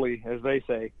 Napoli, as they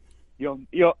say, you'll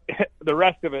the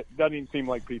rest of it doesn't even seem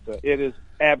like pizza. It is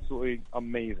absolutely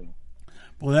amazing.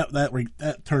 Well,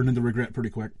 that turned into regret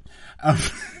pretty quick.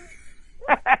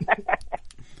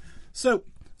 So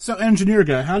engineer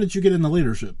guy, how did you get into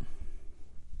leadership?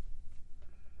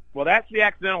 Well, that's the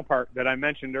accidental part that I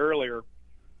mentioned earlier.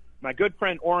 My good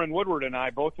friend Orrin Woodward and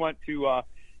I both went to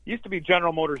used to be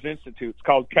General Motors Institute. It's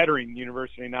called Kettering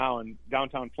University now in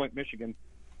downtown Flint, Michigan.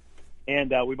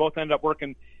 And we both ended up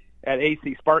working at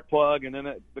AC Sparkplug, and then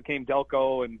it became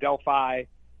Delco and Delphi.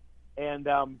 And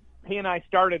he and I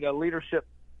started a leadership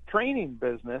training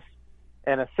business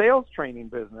and a sales training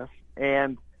business.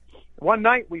 And one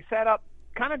night we sat up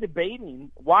kind of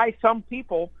debating why some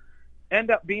people end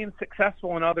up being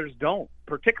successful and others don't,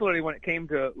 particularly when it came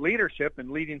to leadership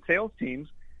and leading sales teams.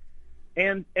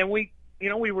 And we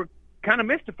were kind of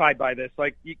mystified by this.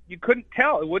 Like, you couldn't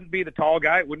tell. It wouldn't be the tall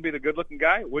guy. It wouldn't be the good-looking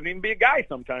guy. It wouldn't even be a guy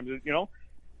sometimes,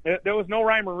 There was no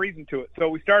rhyme or reason to it. So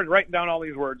we started writing down all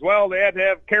these words. Well, they had to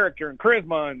have character and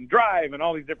charisma and drive and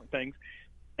all these different things.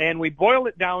 And we boiled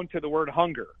it down to the word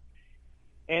hunger.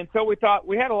 And so we thought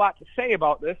we had a lot to say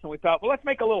about this, and we thought, well, let's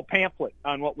make a little pamphlet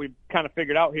on what we've kind of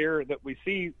figured out here that we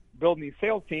see building these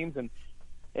sales teams. And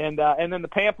then the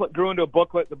pamphlet grew into a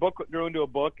booklet. The booklet grew into a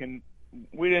book, and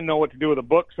we didn't know what to do with a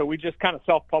book, so we just kind of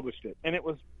self-published it. And it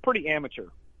was pretty amateur.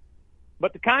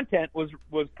 But the content was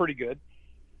pretty good.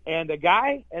 And a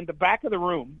guy in the back of the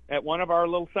room at one of our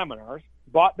little seminars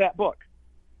bought that book.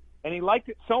 And he liked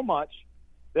it so much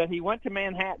that he went to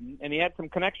Manhattan, and he had some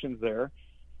connections there,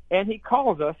 and he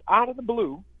calls us out of the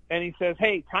blue, and he says,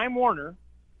 hey, Time Warner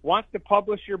wants to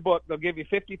publish your book. They'll give you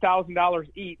 $50,000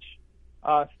 each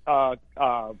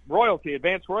royalty,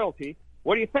 advanced royalty.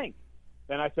 What do you think?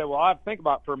 And I said, well, I'll have to think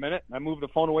about it for a minute. I moved the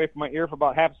phone away from my ear for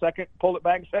about half a second, pulled it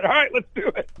back, and said, all right, let's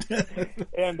do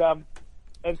it.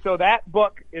 And so that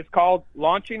book is called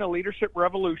Launching a Leadership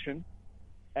Revolution,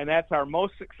 and that's our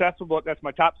most successful book. That's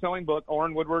my top-selling book.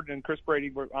 Orrin Woodward and Chris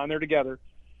Brady were on there together.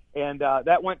 And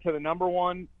that went to the number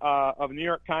 1 of New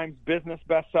York Times business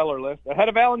bestseller list, ahead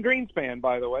of Alan Greenspan,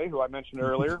 by the way, who I mentioned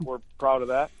earlier. We're proud of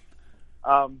that.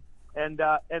 And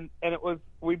it was,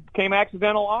 we became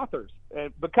accidental authors.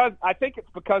 Because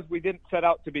we didn't set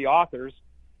out to be authors.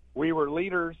 We were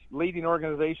leaders, leading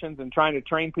organizations and trying to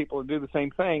train people to do the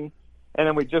same thing. And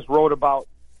then we just wrote about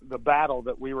the battle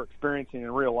that we were experiencing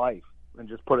in real life and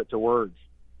just put it to words.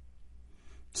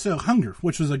 So hunger,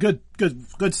 which was a good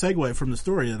segue from the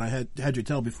story that I had you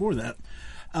tell before that.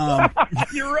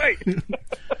 You're right.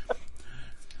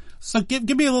 So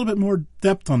give me a little bit more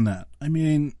depth on that. I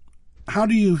mean, how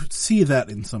do you see that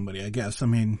in somebody, I guess? I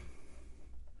mean,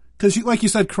 because like you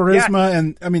said, charisma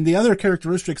and, I mean, the other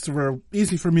characteristics were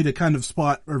easy for me to kind of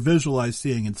spot or visualize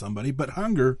seeing in somebody, but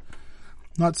hunger,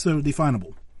 not so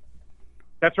definable.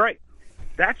 That's right.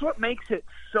 That's what makes it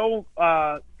so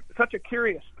such a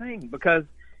curious thing, because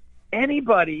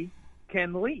anybody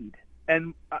can lead.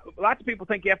 And lots of people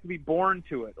think you have to be born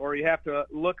to it, or you have to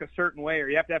look a certain way, or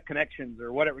you have to have connections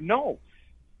or whatever. No,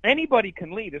 anybody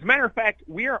can lead. As a matter of fact,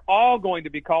 we are all going to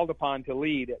be called upon to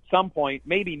lead at some point,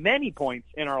 maybe many points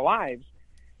in our lives.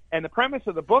 And the premise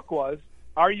of the book was,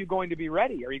 are you going to be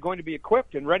ready? Are you going to be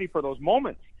equipped and ready for those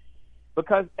moments?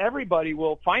 Because everybody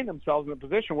will find themselves in a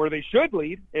position where they should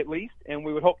lead, at least, and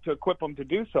we would hope to equip them to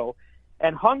do so.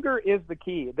 And hunger is the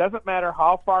key. It doesn't matter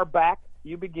how far back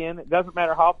you begin. It doesn't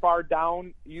matter how far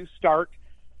down you start.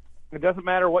 It doesn't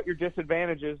matter what your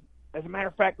disadvantages. As a matter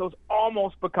of fact, those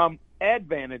almost become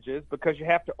advantages because you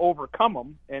have to overcome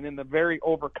them. And in the very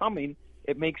overcoming,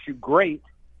 it makes you great.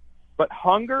 But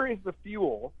hunger is the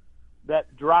fuel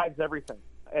that drives everything.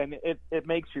 And it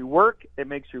makes you work. It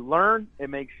makes you learn. It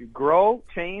makes you grow,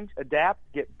 change, adapt,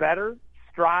 get better,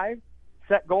 strive,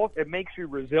 set goals. It makes you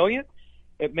resilient.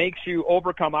 It makes you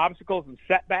overcome obstacles and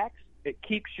setbacks. It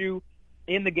keeps you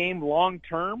in the game long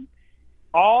term.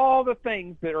 All the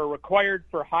things that are required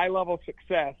for high-level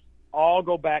success all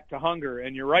go back to hunger.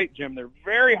 And you're right, Jim, they're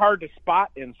very hard to spot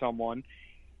in someone.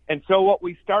 And so what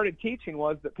we started teaching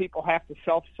was that people have to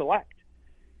self-select.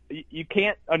 You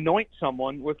can't anoint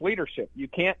someone with leadership. You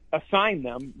can't assign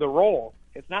them the role.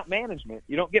 It's not management.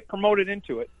 You don't get promoted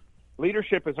into it.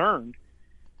 Leadership is earned,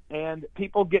 and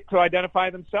people get to identify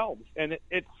themselves. And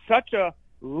it's such a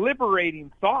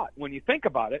liberating thought when you think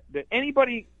about it, that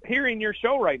anybody hearing your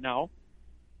show right now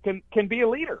can be a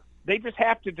leader. They just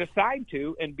have to decide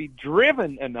to and be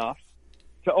driven enough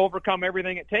to overcome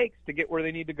everything it takes to get where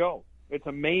they need to go. It's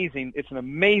amazing. It's an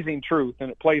amazing truth,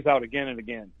 and it plays out again and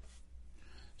again.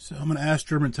 So I'm going to ask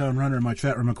Germantown Runner in my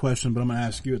chat room a question, but I'm going to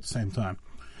ask you at the same time.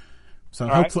 So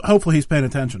hopefully he's paying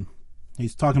attention.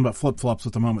 He's talking about flip-flops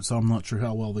at the moment, so I'm not sure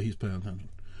how well that he's paying attention.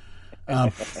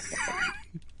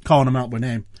 Calling him out by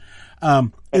name.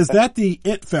 Is that the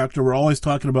it factor we're always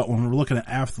talking about when we're looking at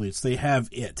athletes? They have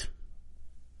it.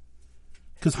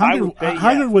 Because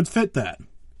hunger would fit that.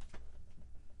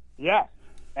 Yeah,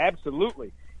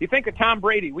 absolutely. You think of Tom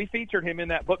Brady. We featured him in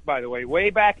that book, by the way, way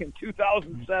back in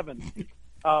 2007.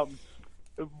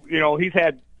 He's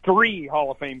had 3 Hall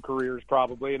of Fame careers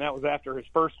probably, and that was after his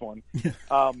first one.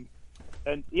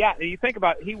 And you think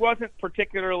about it, he wasn't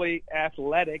particularly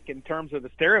athletic in terms of the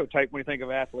stereotype when you think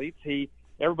of athletes.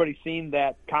 Everybody's seen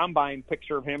that combine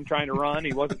picture of him trying to run.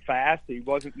 He wasn't fast. He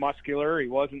wasn't muscular. He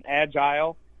wasn't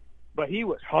agile, but he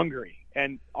was hungry.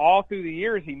 And all through the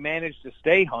years, he managed to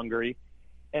stay hungry.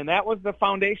 And that was the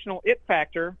foundational it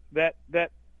factor that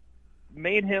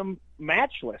made him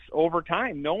matchless over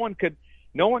time. No one could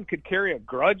carry a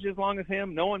grudge as long as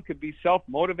him. No one could be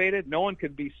self-motivated. No one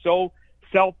could be so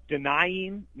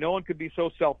self-denying. No one could be so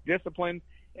self-disciplined.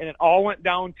 And it all went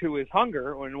down to his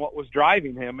hunger and what was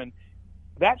driving him. And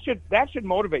that should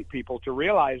motivate people to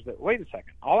realize that, wait a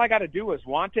second, all I got to do is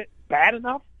want it bad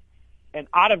enough, and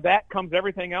out of that comes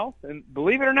everything else. And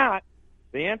believe it or not,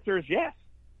 the answer is yes.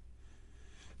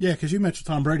 Yeah, because you mentioned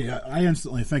Tom Brady. I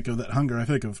instantly think of that hunger. I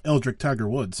think of Eldrick Tiger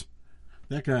Woods.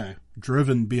 That guy,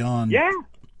 driven beyond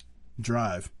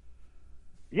drive.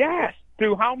 Yes,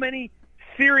 through how many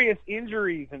serious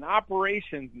injuries and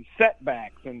operations and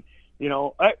setbacks and,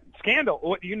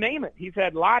 scandal, you name it. He's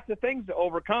had lots of things to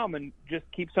overcome and just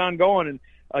keeps on going. And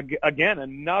again,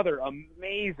 another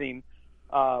amazing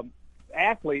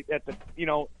athlete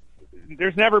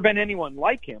there's never been anyone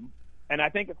like him. And I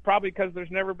think it's probably because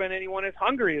there's never been anyone as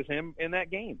hungry as him in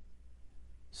that game.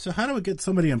 So how do we get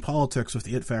somebody in politics with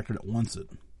the it factor that wants it?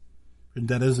 And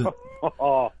that isn't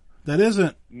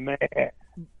man,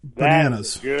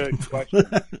 bananas. That is a good question.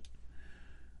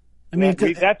 I mean,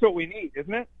 that's what we need,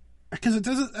 isn't it? Because it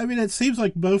doesn't. I mean, it seems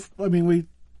like both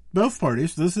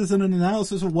parties. This isn't an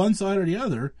analysis of one side or the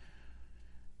other.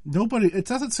 It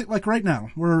doesn't seem like right now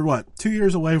we're 2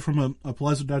 years away from a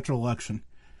presidential election,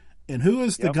 and who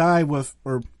is the guy with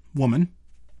or woman?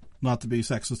 Not to be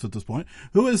sexist at this point.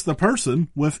 Who is the person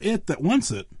with it that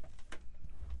wants it?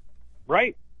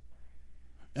 Right.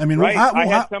 I mean, we'll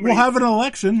have an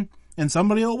election and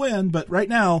somebody will win, but right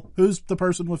now, who's the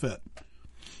person with it?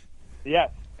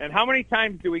 Yes. And how many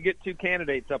times do we get 2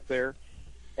 candidates up there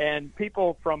And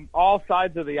people from all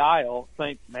sides of the aisle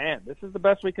think, man, this is the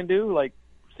best we can do? Like,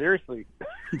 seriously,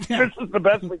 Yeah. this is the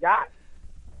best we got?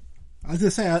 I was going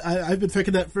to say, I've been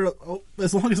thinking that for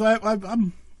as long as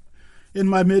I'm in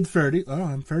my mid-30s. Oh,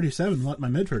 I'm 37, not my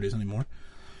mid-30s anymore.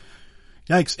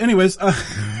 Yikes. Anyways,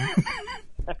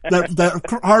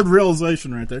 that hard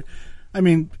realization right there. I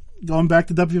mean, going back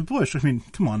to W. Bush, I mean,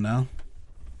 come on now.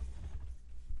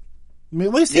 I mean,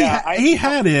 at least he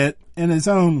had it in his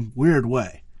own weird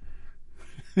way.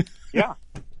 Yeah.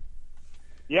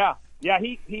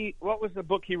 He what was the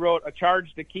book he wrote? A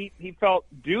Charge to Keep. He felt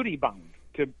duty bound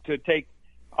to take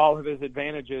all of his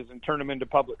advantages and turn them into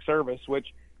public service,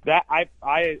 which that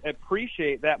I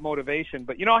appreciate that motivation.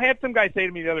 But, I had some guy say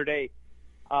to me the other day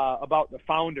about the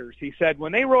founders. He said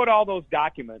when they wrote all those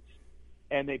documents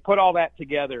and they put all that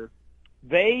together,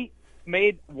 they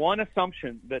made one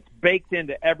assumption that's baked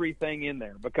into everything in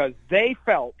there because they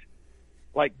felt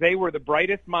like they were the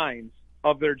brightest minds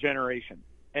of their generation.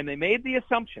 And they made the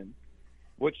assumption,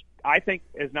 which I think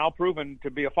is now proven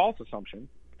to be a false assumption,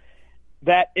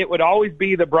 that it would always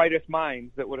be the brightest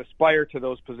minds that would aspire to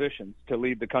those positions to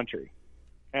lead the country.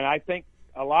 And I think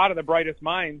a lot of the brightest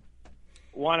minds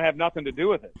want to have nothing to do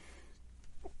with it.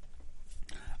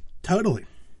 Totally.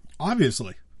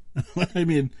 Obviously. I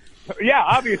mean... Yeah,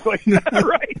 obviously.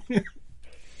 Right.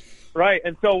 Right.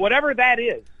 And so whatever that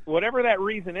is, whatever that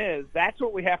reason is, that's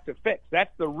what we have to fix.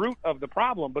 That's the root of the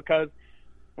problem because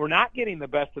we're not getting the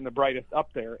best and the brightest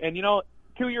up there. And,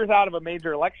 2 years out of a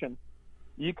major election,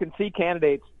 you can see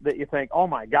candidates that you think, oh,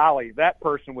 my golly, that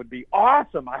person would be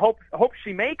awesome. I hope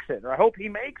she makes it or I hope he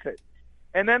makes it.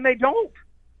 And then they don't.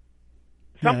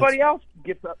 Somebody else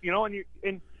gets up,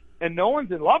 and no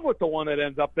one's in love with the one that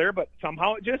ends up there, but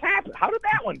somehow it just happens. How did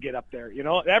that one get up there?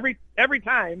 Every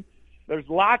time there's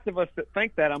lots of us that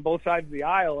think that on both sides of the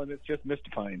aisle, and it's just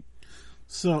mystifying.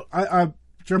 So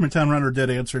Germantown Runner did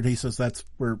answer, and he says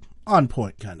we're on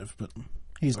point, kind of, but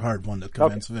he's a hard one to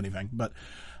convince of anything. But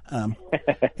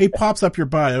he pops up your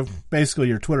bio, basically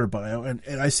your Twitter bio, and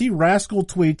I see Rascal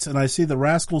tweets, and I see the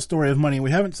Rascal story of money. We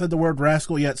haven't said the word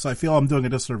rascal yet, so I feel I'm doing a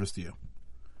disservice to you.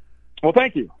 Well,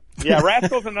 thank you. Yeah,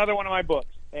 Rascal's another one of my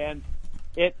books, and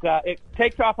it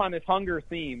takes off on this hunger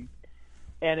theme,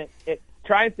 and it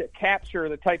tries to capture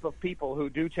the type of people who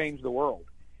do change the world.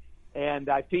 And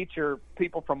I feature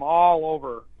people from all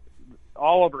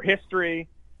over history,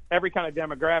 every kind of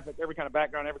demographic, every kind of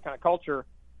background, every kind of culture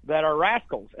that are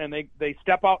rascals, and they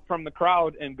step out from the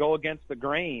crowd and go against the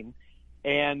grain.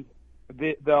 And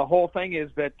the whole thing is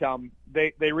that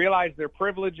they realize their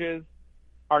privileges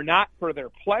are not for their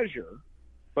pleasure,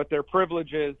 but their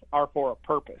privileges are for a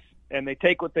purpose. And they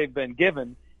take what they've been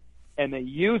given and they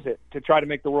use it to try to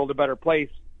make the world a better place,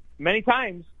 many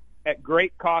times at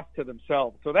great cost to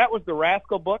themselves. So that was the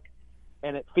Rascal book,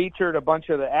 and it featured a bunch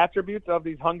of the attributes of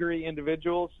these hungry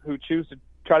individuals who choose to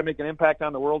try to make an impact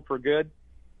on the world for good.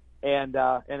 And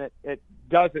it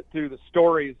does it through the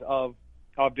stories of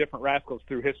different rascals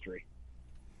through history.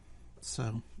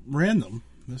 So, random.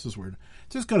 This is weird.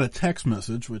 Just got a text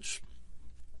message, which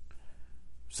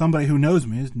somebody who knows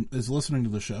me is listening to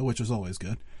the show, which is always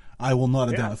good. I will not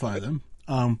identify them,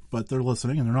 but they're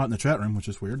listening, and they're not in the chat room, which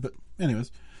is weird. But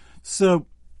anyways, so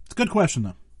it's a good question,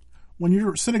 though. When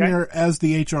you're sitting there as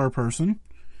the HR person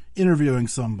interviewing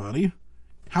somebody,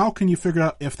 how can you figure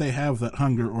out if they have that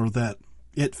hunger or that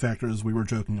it factor, as we were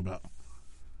joking about?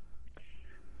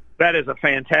 That is a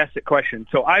fantastic question.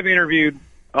 So I've interviewed,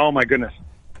 oh my goodness,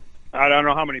 I don't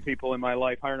know how many people in my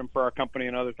life, hired them for our company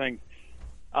and other things.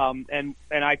 And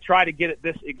I try to get at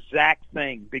this exact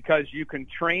thing because you can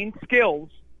train skills,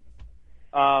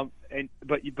 but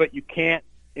you can't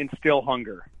instill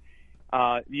hunger.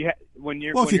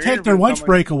 If you take their lunch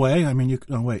break away, I mean, you.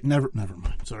 Oh wait, never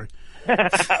mind. Sorry.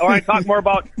 Or I talk more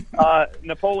about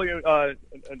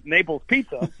Naples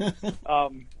pizza.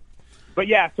 But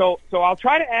yeah, so I'll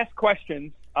try to ask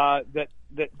questions that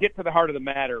get to the heart of the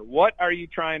matter. What are you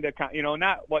trying to,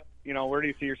 not what, where do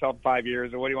you see yourself in 5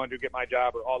 years, or what do you want to do to get my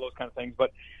job, or all those kind of things.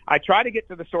 But I try to get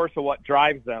to the source of what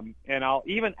drives them, and I'll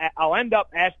end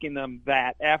up asking them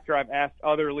that after I've asked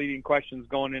other leading questions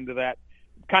going into that,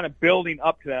 kind of building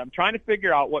up to that. I'm trying to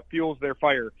figure out what fuels their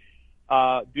fire.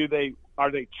 Are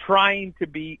they trying to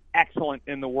be excellent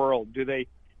in the world? Do they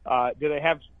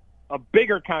have a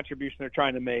bigger contribution they're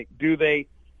trying to make? Do they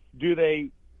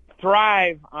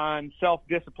thrive on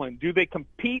self-discipline? Do they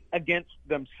compete against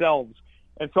themselves?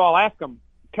 And so I'll ask them,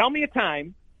 tell me a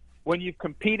time when you've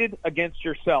competed against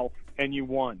yourself and you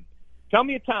won. Tell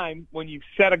me a time when you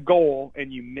set a goal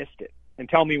and you missed it, and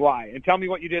tell me why, and tell me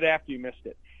what you did after you missed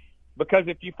it. Because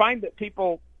if you find that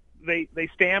people they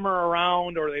stammer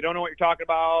around, or they don't know what you're talking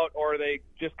about, or they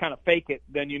just kind of fake it,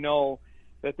 then you know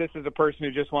that this is a person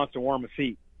who just wants to warm a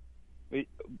seat.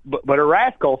 But a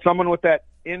rascal, someone with that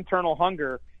internal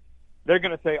hunger, they're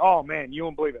going to say, "Oh man, you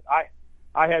won't believe it.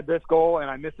 I had this goal and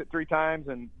I missed it 3 times,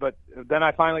 but then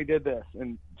I finally did this."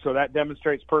 And so that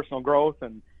demonstrates personal growth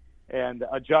and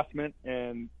adjustment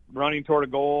and running toward a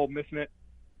goal, missing it,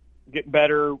 getting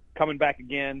better, coming back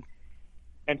again.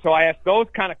 And so I ask those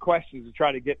kind of questions to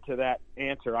try to get to that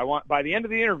answer. By the end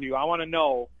of the interview, I want to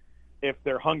know if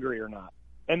they're hungry or not.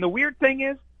 And the weird thing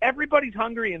is, everybody's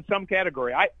hungry in some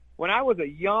category. When I was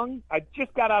I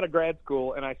just got out of grad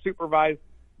school and I supervised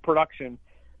production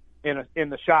in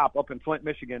the shop up in Flint,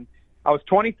 Michigan. I was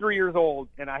 23 years old,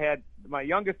 and my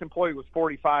youngest employee was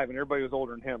 45, and everybody was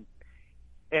older than him.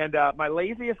 And my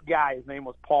laziest guy, his name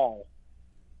was Paul.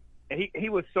 And he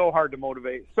was so hard to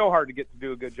motivate, so hard to get to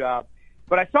do a good job.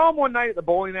 But I saw him one night at the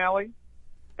bowling alley,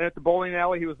 and at the bowling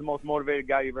alley, he was the most motivated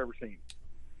guy you've ever seen.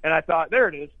 And I thought, there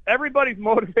it is. Everybody's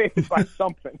motivated by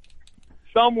something.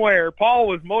 Somewhere, Paul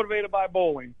was motivated by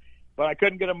bowling, but I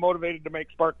couldn't get him motivated to make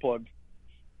spark plugs.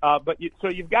 So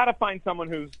you've got to find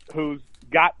someone who's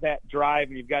got that drive,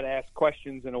 and you've got to ask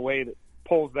questions in a way that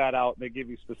pulls that out, and they give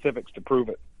you specifics to prove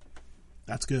it.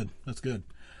 That's good.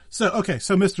 So, okay,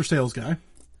 so Mr. Sales Guy,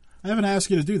 I haven't asked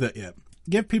you to do that yet.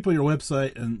 Give people your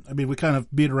website, and I mean, we kind of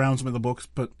beat around some of the books,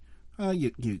 but you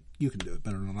can do it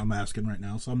better than I'm asking right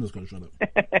now, so I'm just going to shut up.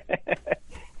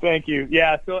 Thank you.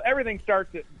 Yeah, so everything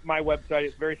starts at my website.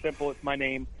 It's very simple. It's my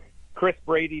name,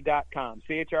 chrisbrady.com,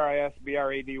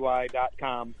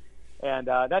 CHRISBRADY.com, and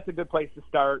that's a good place to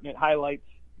start, and it highlights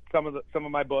some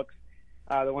of my books,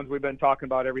 the ones we've been talking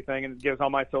about, everything, and it gives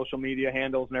all my social media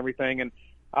handles and everything. And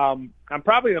I'm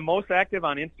probably the most active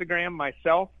on Instagram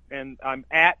myself, and I'm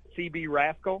at CB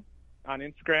Rascal on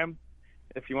Instagram.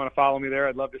 If you want to follow me there,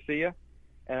 I'd love to see you.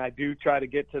 And I do try to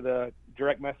get to the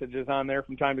direct messages on there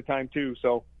from time to time too.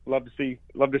 So love to see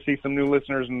some new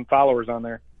listeners and followers on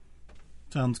there.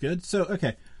 Sounds good. So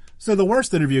okay, so the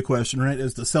worst interview question, right,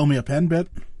 is the sell me a pen bit.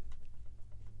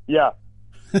 Yeah.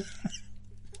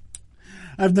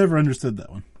 I've never understood that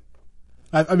one.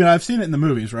 I mean, I've seen it in the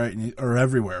movies, right, or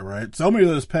everywhere, right? Sell me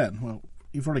this pen. Well,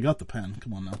 you've already got the pen.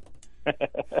 Come on now.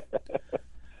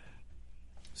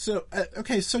 So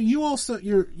okay, so you're also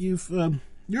in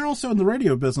the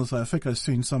radio business. I think I've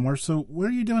seen somewhere. So what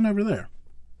are you doing over there?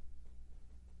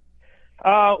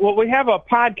 Well, we have a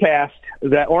podcast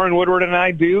that Orrin Woodward and I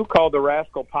do called the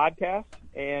Rascal Podcast,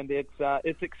 and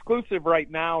it's exclusive right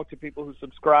now to people who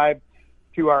subscribe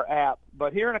to our app.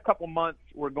 But here in a couple months,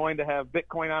 we're going to have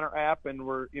Bitcoin on our app, and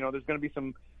there's going to be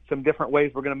some different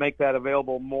ways we're going to make that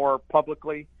available more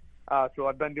publicly. So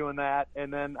I've been doing that,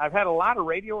 and then I've had a lot of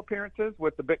radio appearances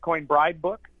with the Bitcoin Bride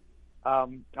book.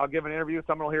 I'll give an interview,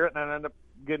 someone will hear it, and then I end up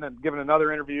giving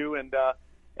another interview,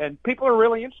 and people are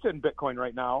really interested in Bitcoin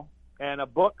right now. And a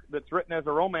book that's written as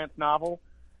a romance novel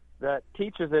that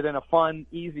teaches it in a fun,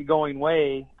 easygoing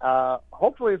way,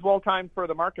 hopefully is well-timed for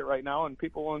the market right now, and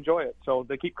people will enjoy it. So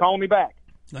they keep calling me back.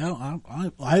 Well,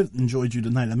 I've enjoyed you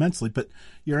tonight immensely, but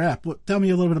your app, tell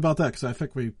me a little bit about that, because I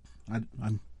think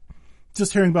I'm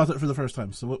just hearing about it for the first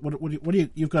time. So what do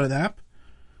you've got an app?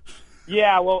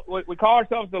 Yeah, well, we call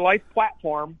ourselves the Life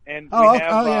Platform, and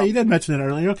yeah, you did mention it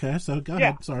earlier. Okay, so go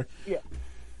ahead. Sorry. Yeah.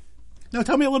 No,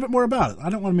 tell me a little bit more about it. I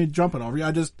don't want me jumping over you.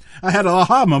 I had an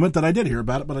aha moment that I did hear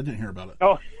about it, but I didn't hear about it.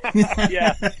 Oh,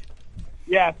 yeah.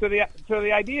 Yeah, so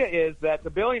the idea is that the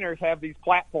billionaires have these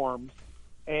platforms,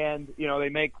 and, they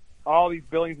make all these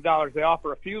billions of dollars. They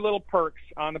offer a few little perks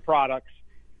on the products.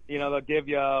 They'll give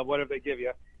you whatever they give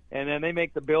you, and then they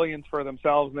make the billions for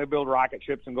themselves, and they build rocket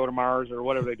ships and go to Mars or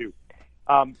whatever they do.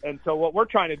 And so what we're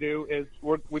trying to do is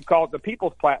we call it the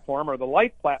People's Platform or the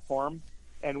Life Platform,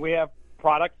 and we have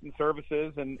products and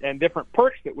services and different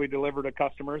perks that we deliver to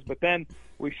customers, but then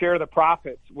we share the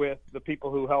profits with the people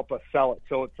who help us sell it.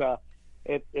 So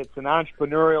it's an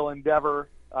entrepreneurial endeavor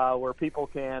where people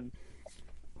can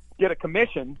get a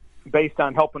commission based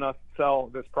on helping us sell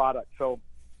this product. So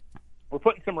we're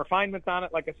putting some refinements on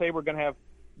it. Like I say, we're going to have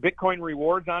Bitcoin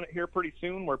rewards on it here pretty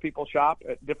soon, where people shop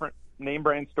at different name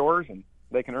brand stores and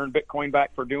they can earn Bitcoin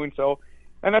back for doing so.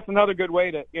 And that's another good way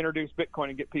to introduce Bitcoin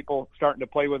and get people starting to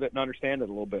play with it and understand it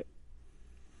a little bit.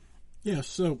 Yeah,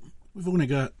 so we've only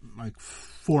got like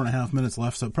 4.5 minutes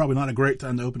left, so probably not a great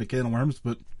time to open a can of worms,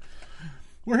 but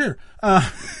we're here. How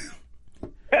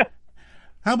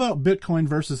about Bitcoin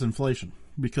versus inflation?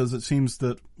 Because it seems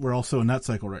that we're also in that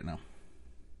cycle right now.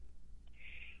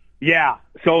 Yeah,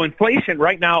 so inflation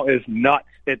right now is nuts.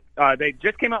 They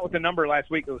just came out with a number last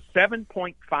week. It was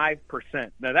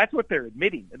 7.5%. Now, that's what they're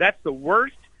admitting. That's the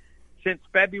worst since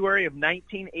February of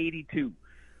 1982.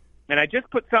 And I just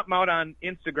put something out on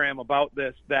Instagram about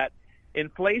this, that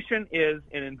inflation is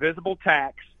an invisible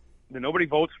tax, that nobody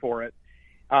votes for it.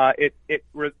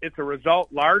 It's a result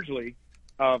largely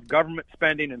of government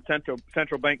spending and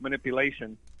central bank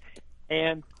manipulation.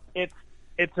 And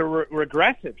it's a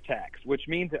regressive tax, which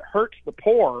means it hurts the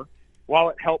poor while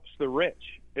it helps the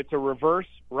rich. It's a reverse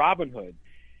Robin Hood.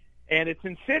 And it's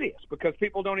insidious because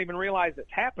people don't even realize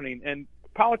it's happening. And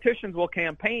politicians will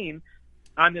campaign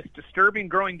on this disturbing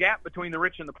growing gap between the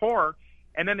rich and the poor,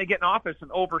 and then they get in office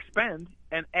and overspend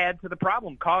and add to the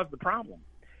problem, cause the problem.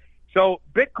 So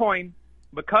Bitcoin,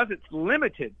 because it's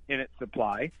limited in its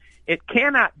supply, it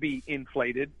cannot be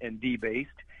inflated and debased.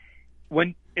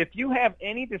 If you have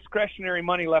any discretionary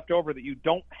money left over that you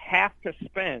don't have to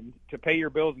spend to pay your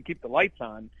bills and keep the lights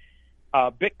on,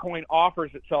 Bitcoin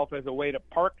offers itself as a way to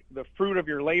park the fruit of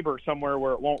your labor somewhere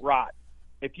where it won't rot.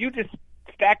 If you just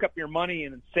stack up your money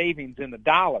and savings in the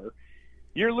dollar,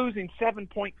 you're losing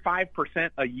 7.5%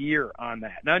 a year on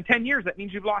that. Now, in 10 years, that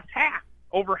means you've lost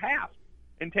over half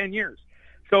in 10 years.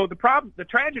 So the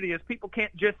tragedy is people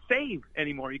can't just save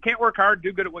anymore. You can't work hard,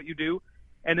 do good at what you do,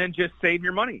 and then just save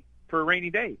your money for a rainy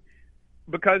day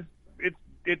because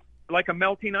it's like a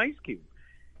melting ice cube.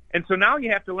 And so now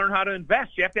you have to learn how to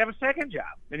invest. You have to have a second job,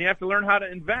 and you have to learn how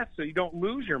to invest so you don't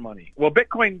lose your money. Well,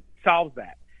 Bitcoin solves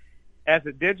that. As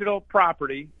a digital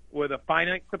property with a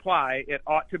finite supply, it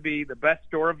ought to be the best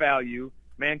store of value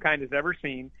mankind has ever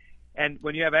seen. And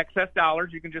when you have excess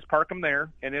dollars, you can just park them there,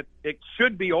 and it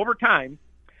should be, over time,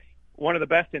 one of the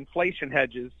best inflation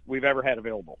hedges we've ever had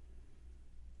available.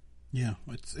 Yeah,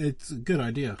 it's a good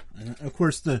idea. And of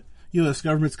course, the U.S.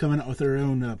 government's coming out with their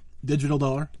own digital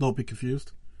dollar. Don't be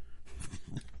confused.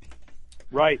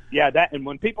 Right. Yeah. And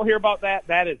when people hear about that,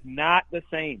 that is not the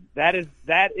same. That is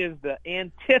the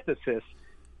antithesis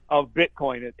of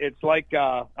Bitcoin. It's like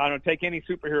I don't know. Take any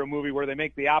superhero movie where they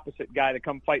make the opposite guy to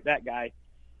come fight that guy.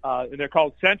 And they're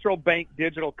called central bank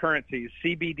digital currencies,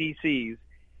 CBDCs.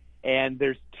 And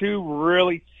there's two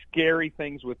really scary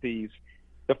things with these.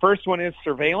 The first one is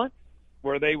surveillance,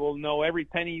 where they will know every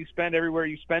penny you spend everywhere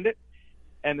you spend it.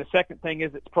 And the second thing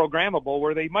is it's programmable,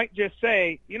 where they might just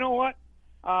say, you know what,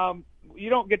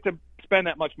 you don't get to spend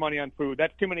that much money on food.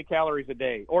 That's too many calories a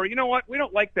day. Or, you know what, we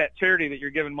don't like that charity that you're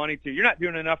giving money to. You're not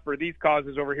doing enough for these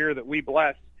causes over here that we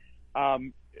bless.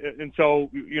 And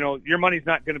so, your money's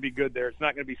not going to be good there. It's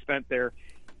not going to be spent there.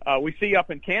 We see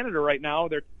up in Canada right now,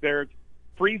 they're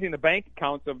freezing the bank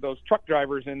accounts of those truck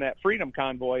drivers in that Freedom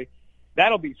Convoy.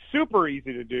 That'll be super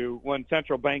easy to do when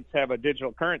central banks have a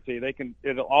digital currency.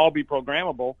 It'll all be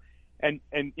programmable. And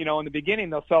in the beginning,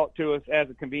 they'll sell it to us as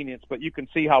a convenience, but you can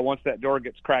see how once that door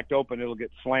gets cracked open, it'll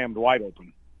get slammed wide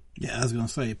open. Yeah, I was going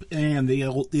to say, and the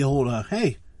old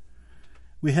hey,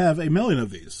 we have 1 million of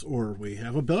these, or we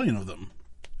have 1 billion of them.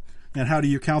 And how do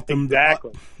you count them?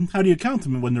 Exactly. How do you count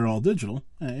them when they're all digital?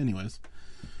 Anyways.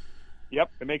 Yep,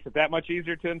 it makes it that much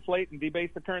easier to inflate and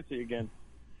debase the currency again.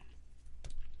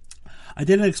 I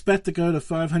didn't expect to go to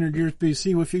 500 years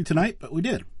BC with you tonight, but we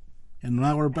did. And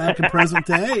now we're back in present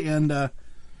day, and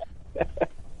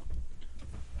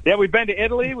yeah, we've been to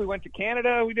Italy, we went to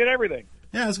Canada, we did everything.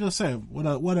 Yeah, I was going to say,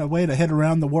 what a way to head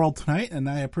around the world tonight, and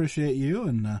I appreciate you.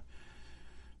 And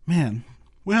man,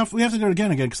 we have to do it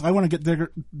again because I want to get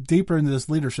deeper into this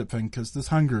leadership thing because this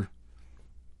hunger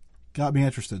got me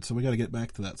interested. So we got to get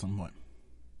back to that at some point.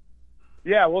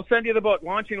 Yeah, we'll send you the book,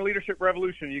 Launching a Leadership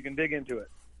Revolution. You can dig into it.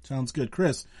 Sounds good.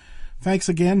 Chris, thanks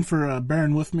again for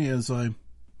bearing with me as I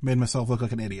made myself look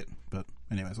like an idiot. But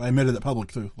anyways, I admitted it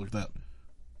public too. Look at that.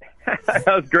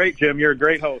 That was great, Jim. You're a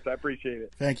great host. I appreciate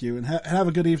it. Thank you. And have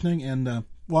a good evening. And,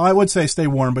 well, I would say stay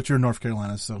warm, but you're in North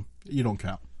Carolina, so you don't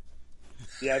count.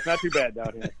 Yeah, it's not too bad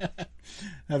down here.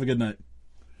 Have a good night.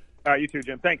 All right, you too,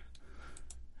 Jim. Thanks.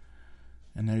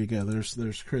 And there you go.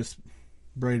 There's Chris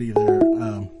Brady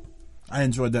there. I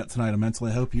enjoyed that tonight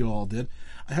immensely. I hope you all did.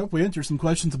 I hope we answered some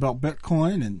questions about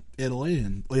Bitcoin and Italy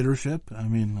and leadership. I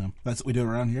mean, that's what we do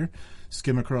around here.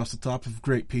 Skim across the top of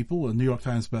great people. A New York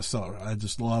Times bestseller. I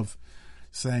just love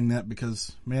saying that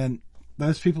because, man,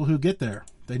 those people who get there,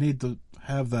 they need to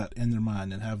have that in their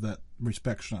mind and have that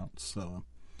respect shown. So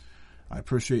I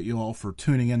appreciate you all for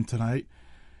tuning in tonight.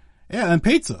 Yeah, and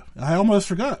pizza. I almost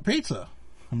forgot. Pizza.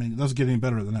 I mean, it doesn't get any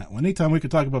better than that. Well, anytime we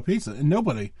could talk about pizza, and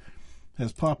nobody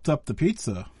has popped up the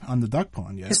pizza on the duck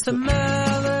pond yet. It's the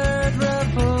Mallard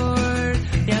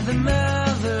Report. Yeah, the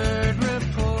Mallard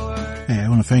Report. Hey, I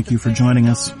want to thank you for joining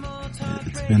us.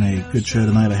 It's been a good show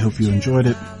tonight. I hope you enjoyed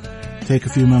it. Take a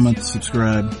few moments,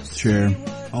 subscribe, share,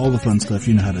 all the fun stuff.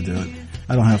 You know how to do it.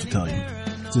 I don't have to tell you.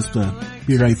 Just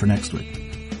be ready for next week.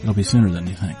 It'll be sooner than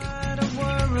you think.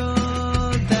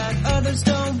 others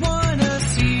don't wanna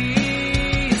see.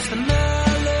 It's the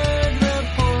Mallard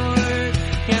Report.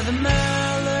 Yeah, the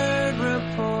Mallard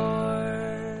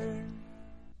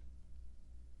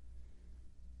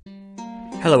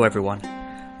Report. Hello everyone.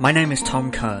 My name is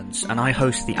Tom Kearns, and I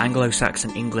host the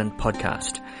Anglo-Saxon England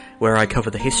podcast, where I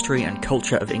cover the history and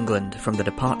culture of England from the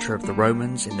departure of the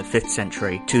Romans in the 5th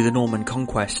century to the Norman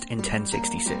conquest in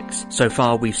 1066. So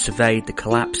far we've surveyed the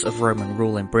collapse of Roman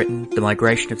rule in Britain, the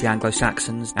migration of the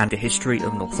Anglo-Saxons, and the history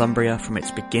of Northumbria from its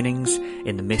beginnings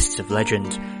in the mists of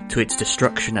legend to its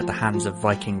destruction at the hands of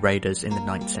Viking raiders in the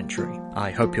 9th century. I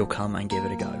hope you'll come and give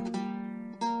it a go.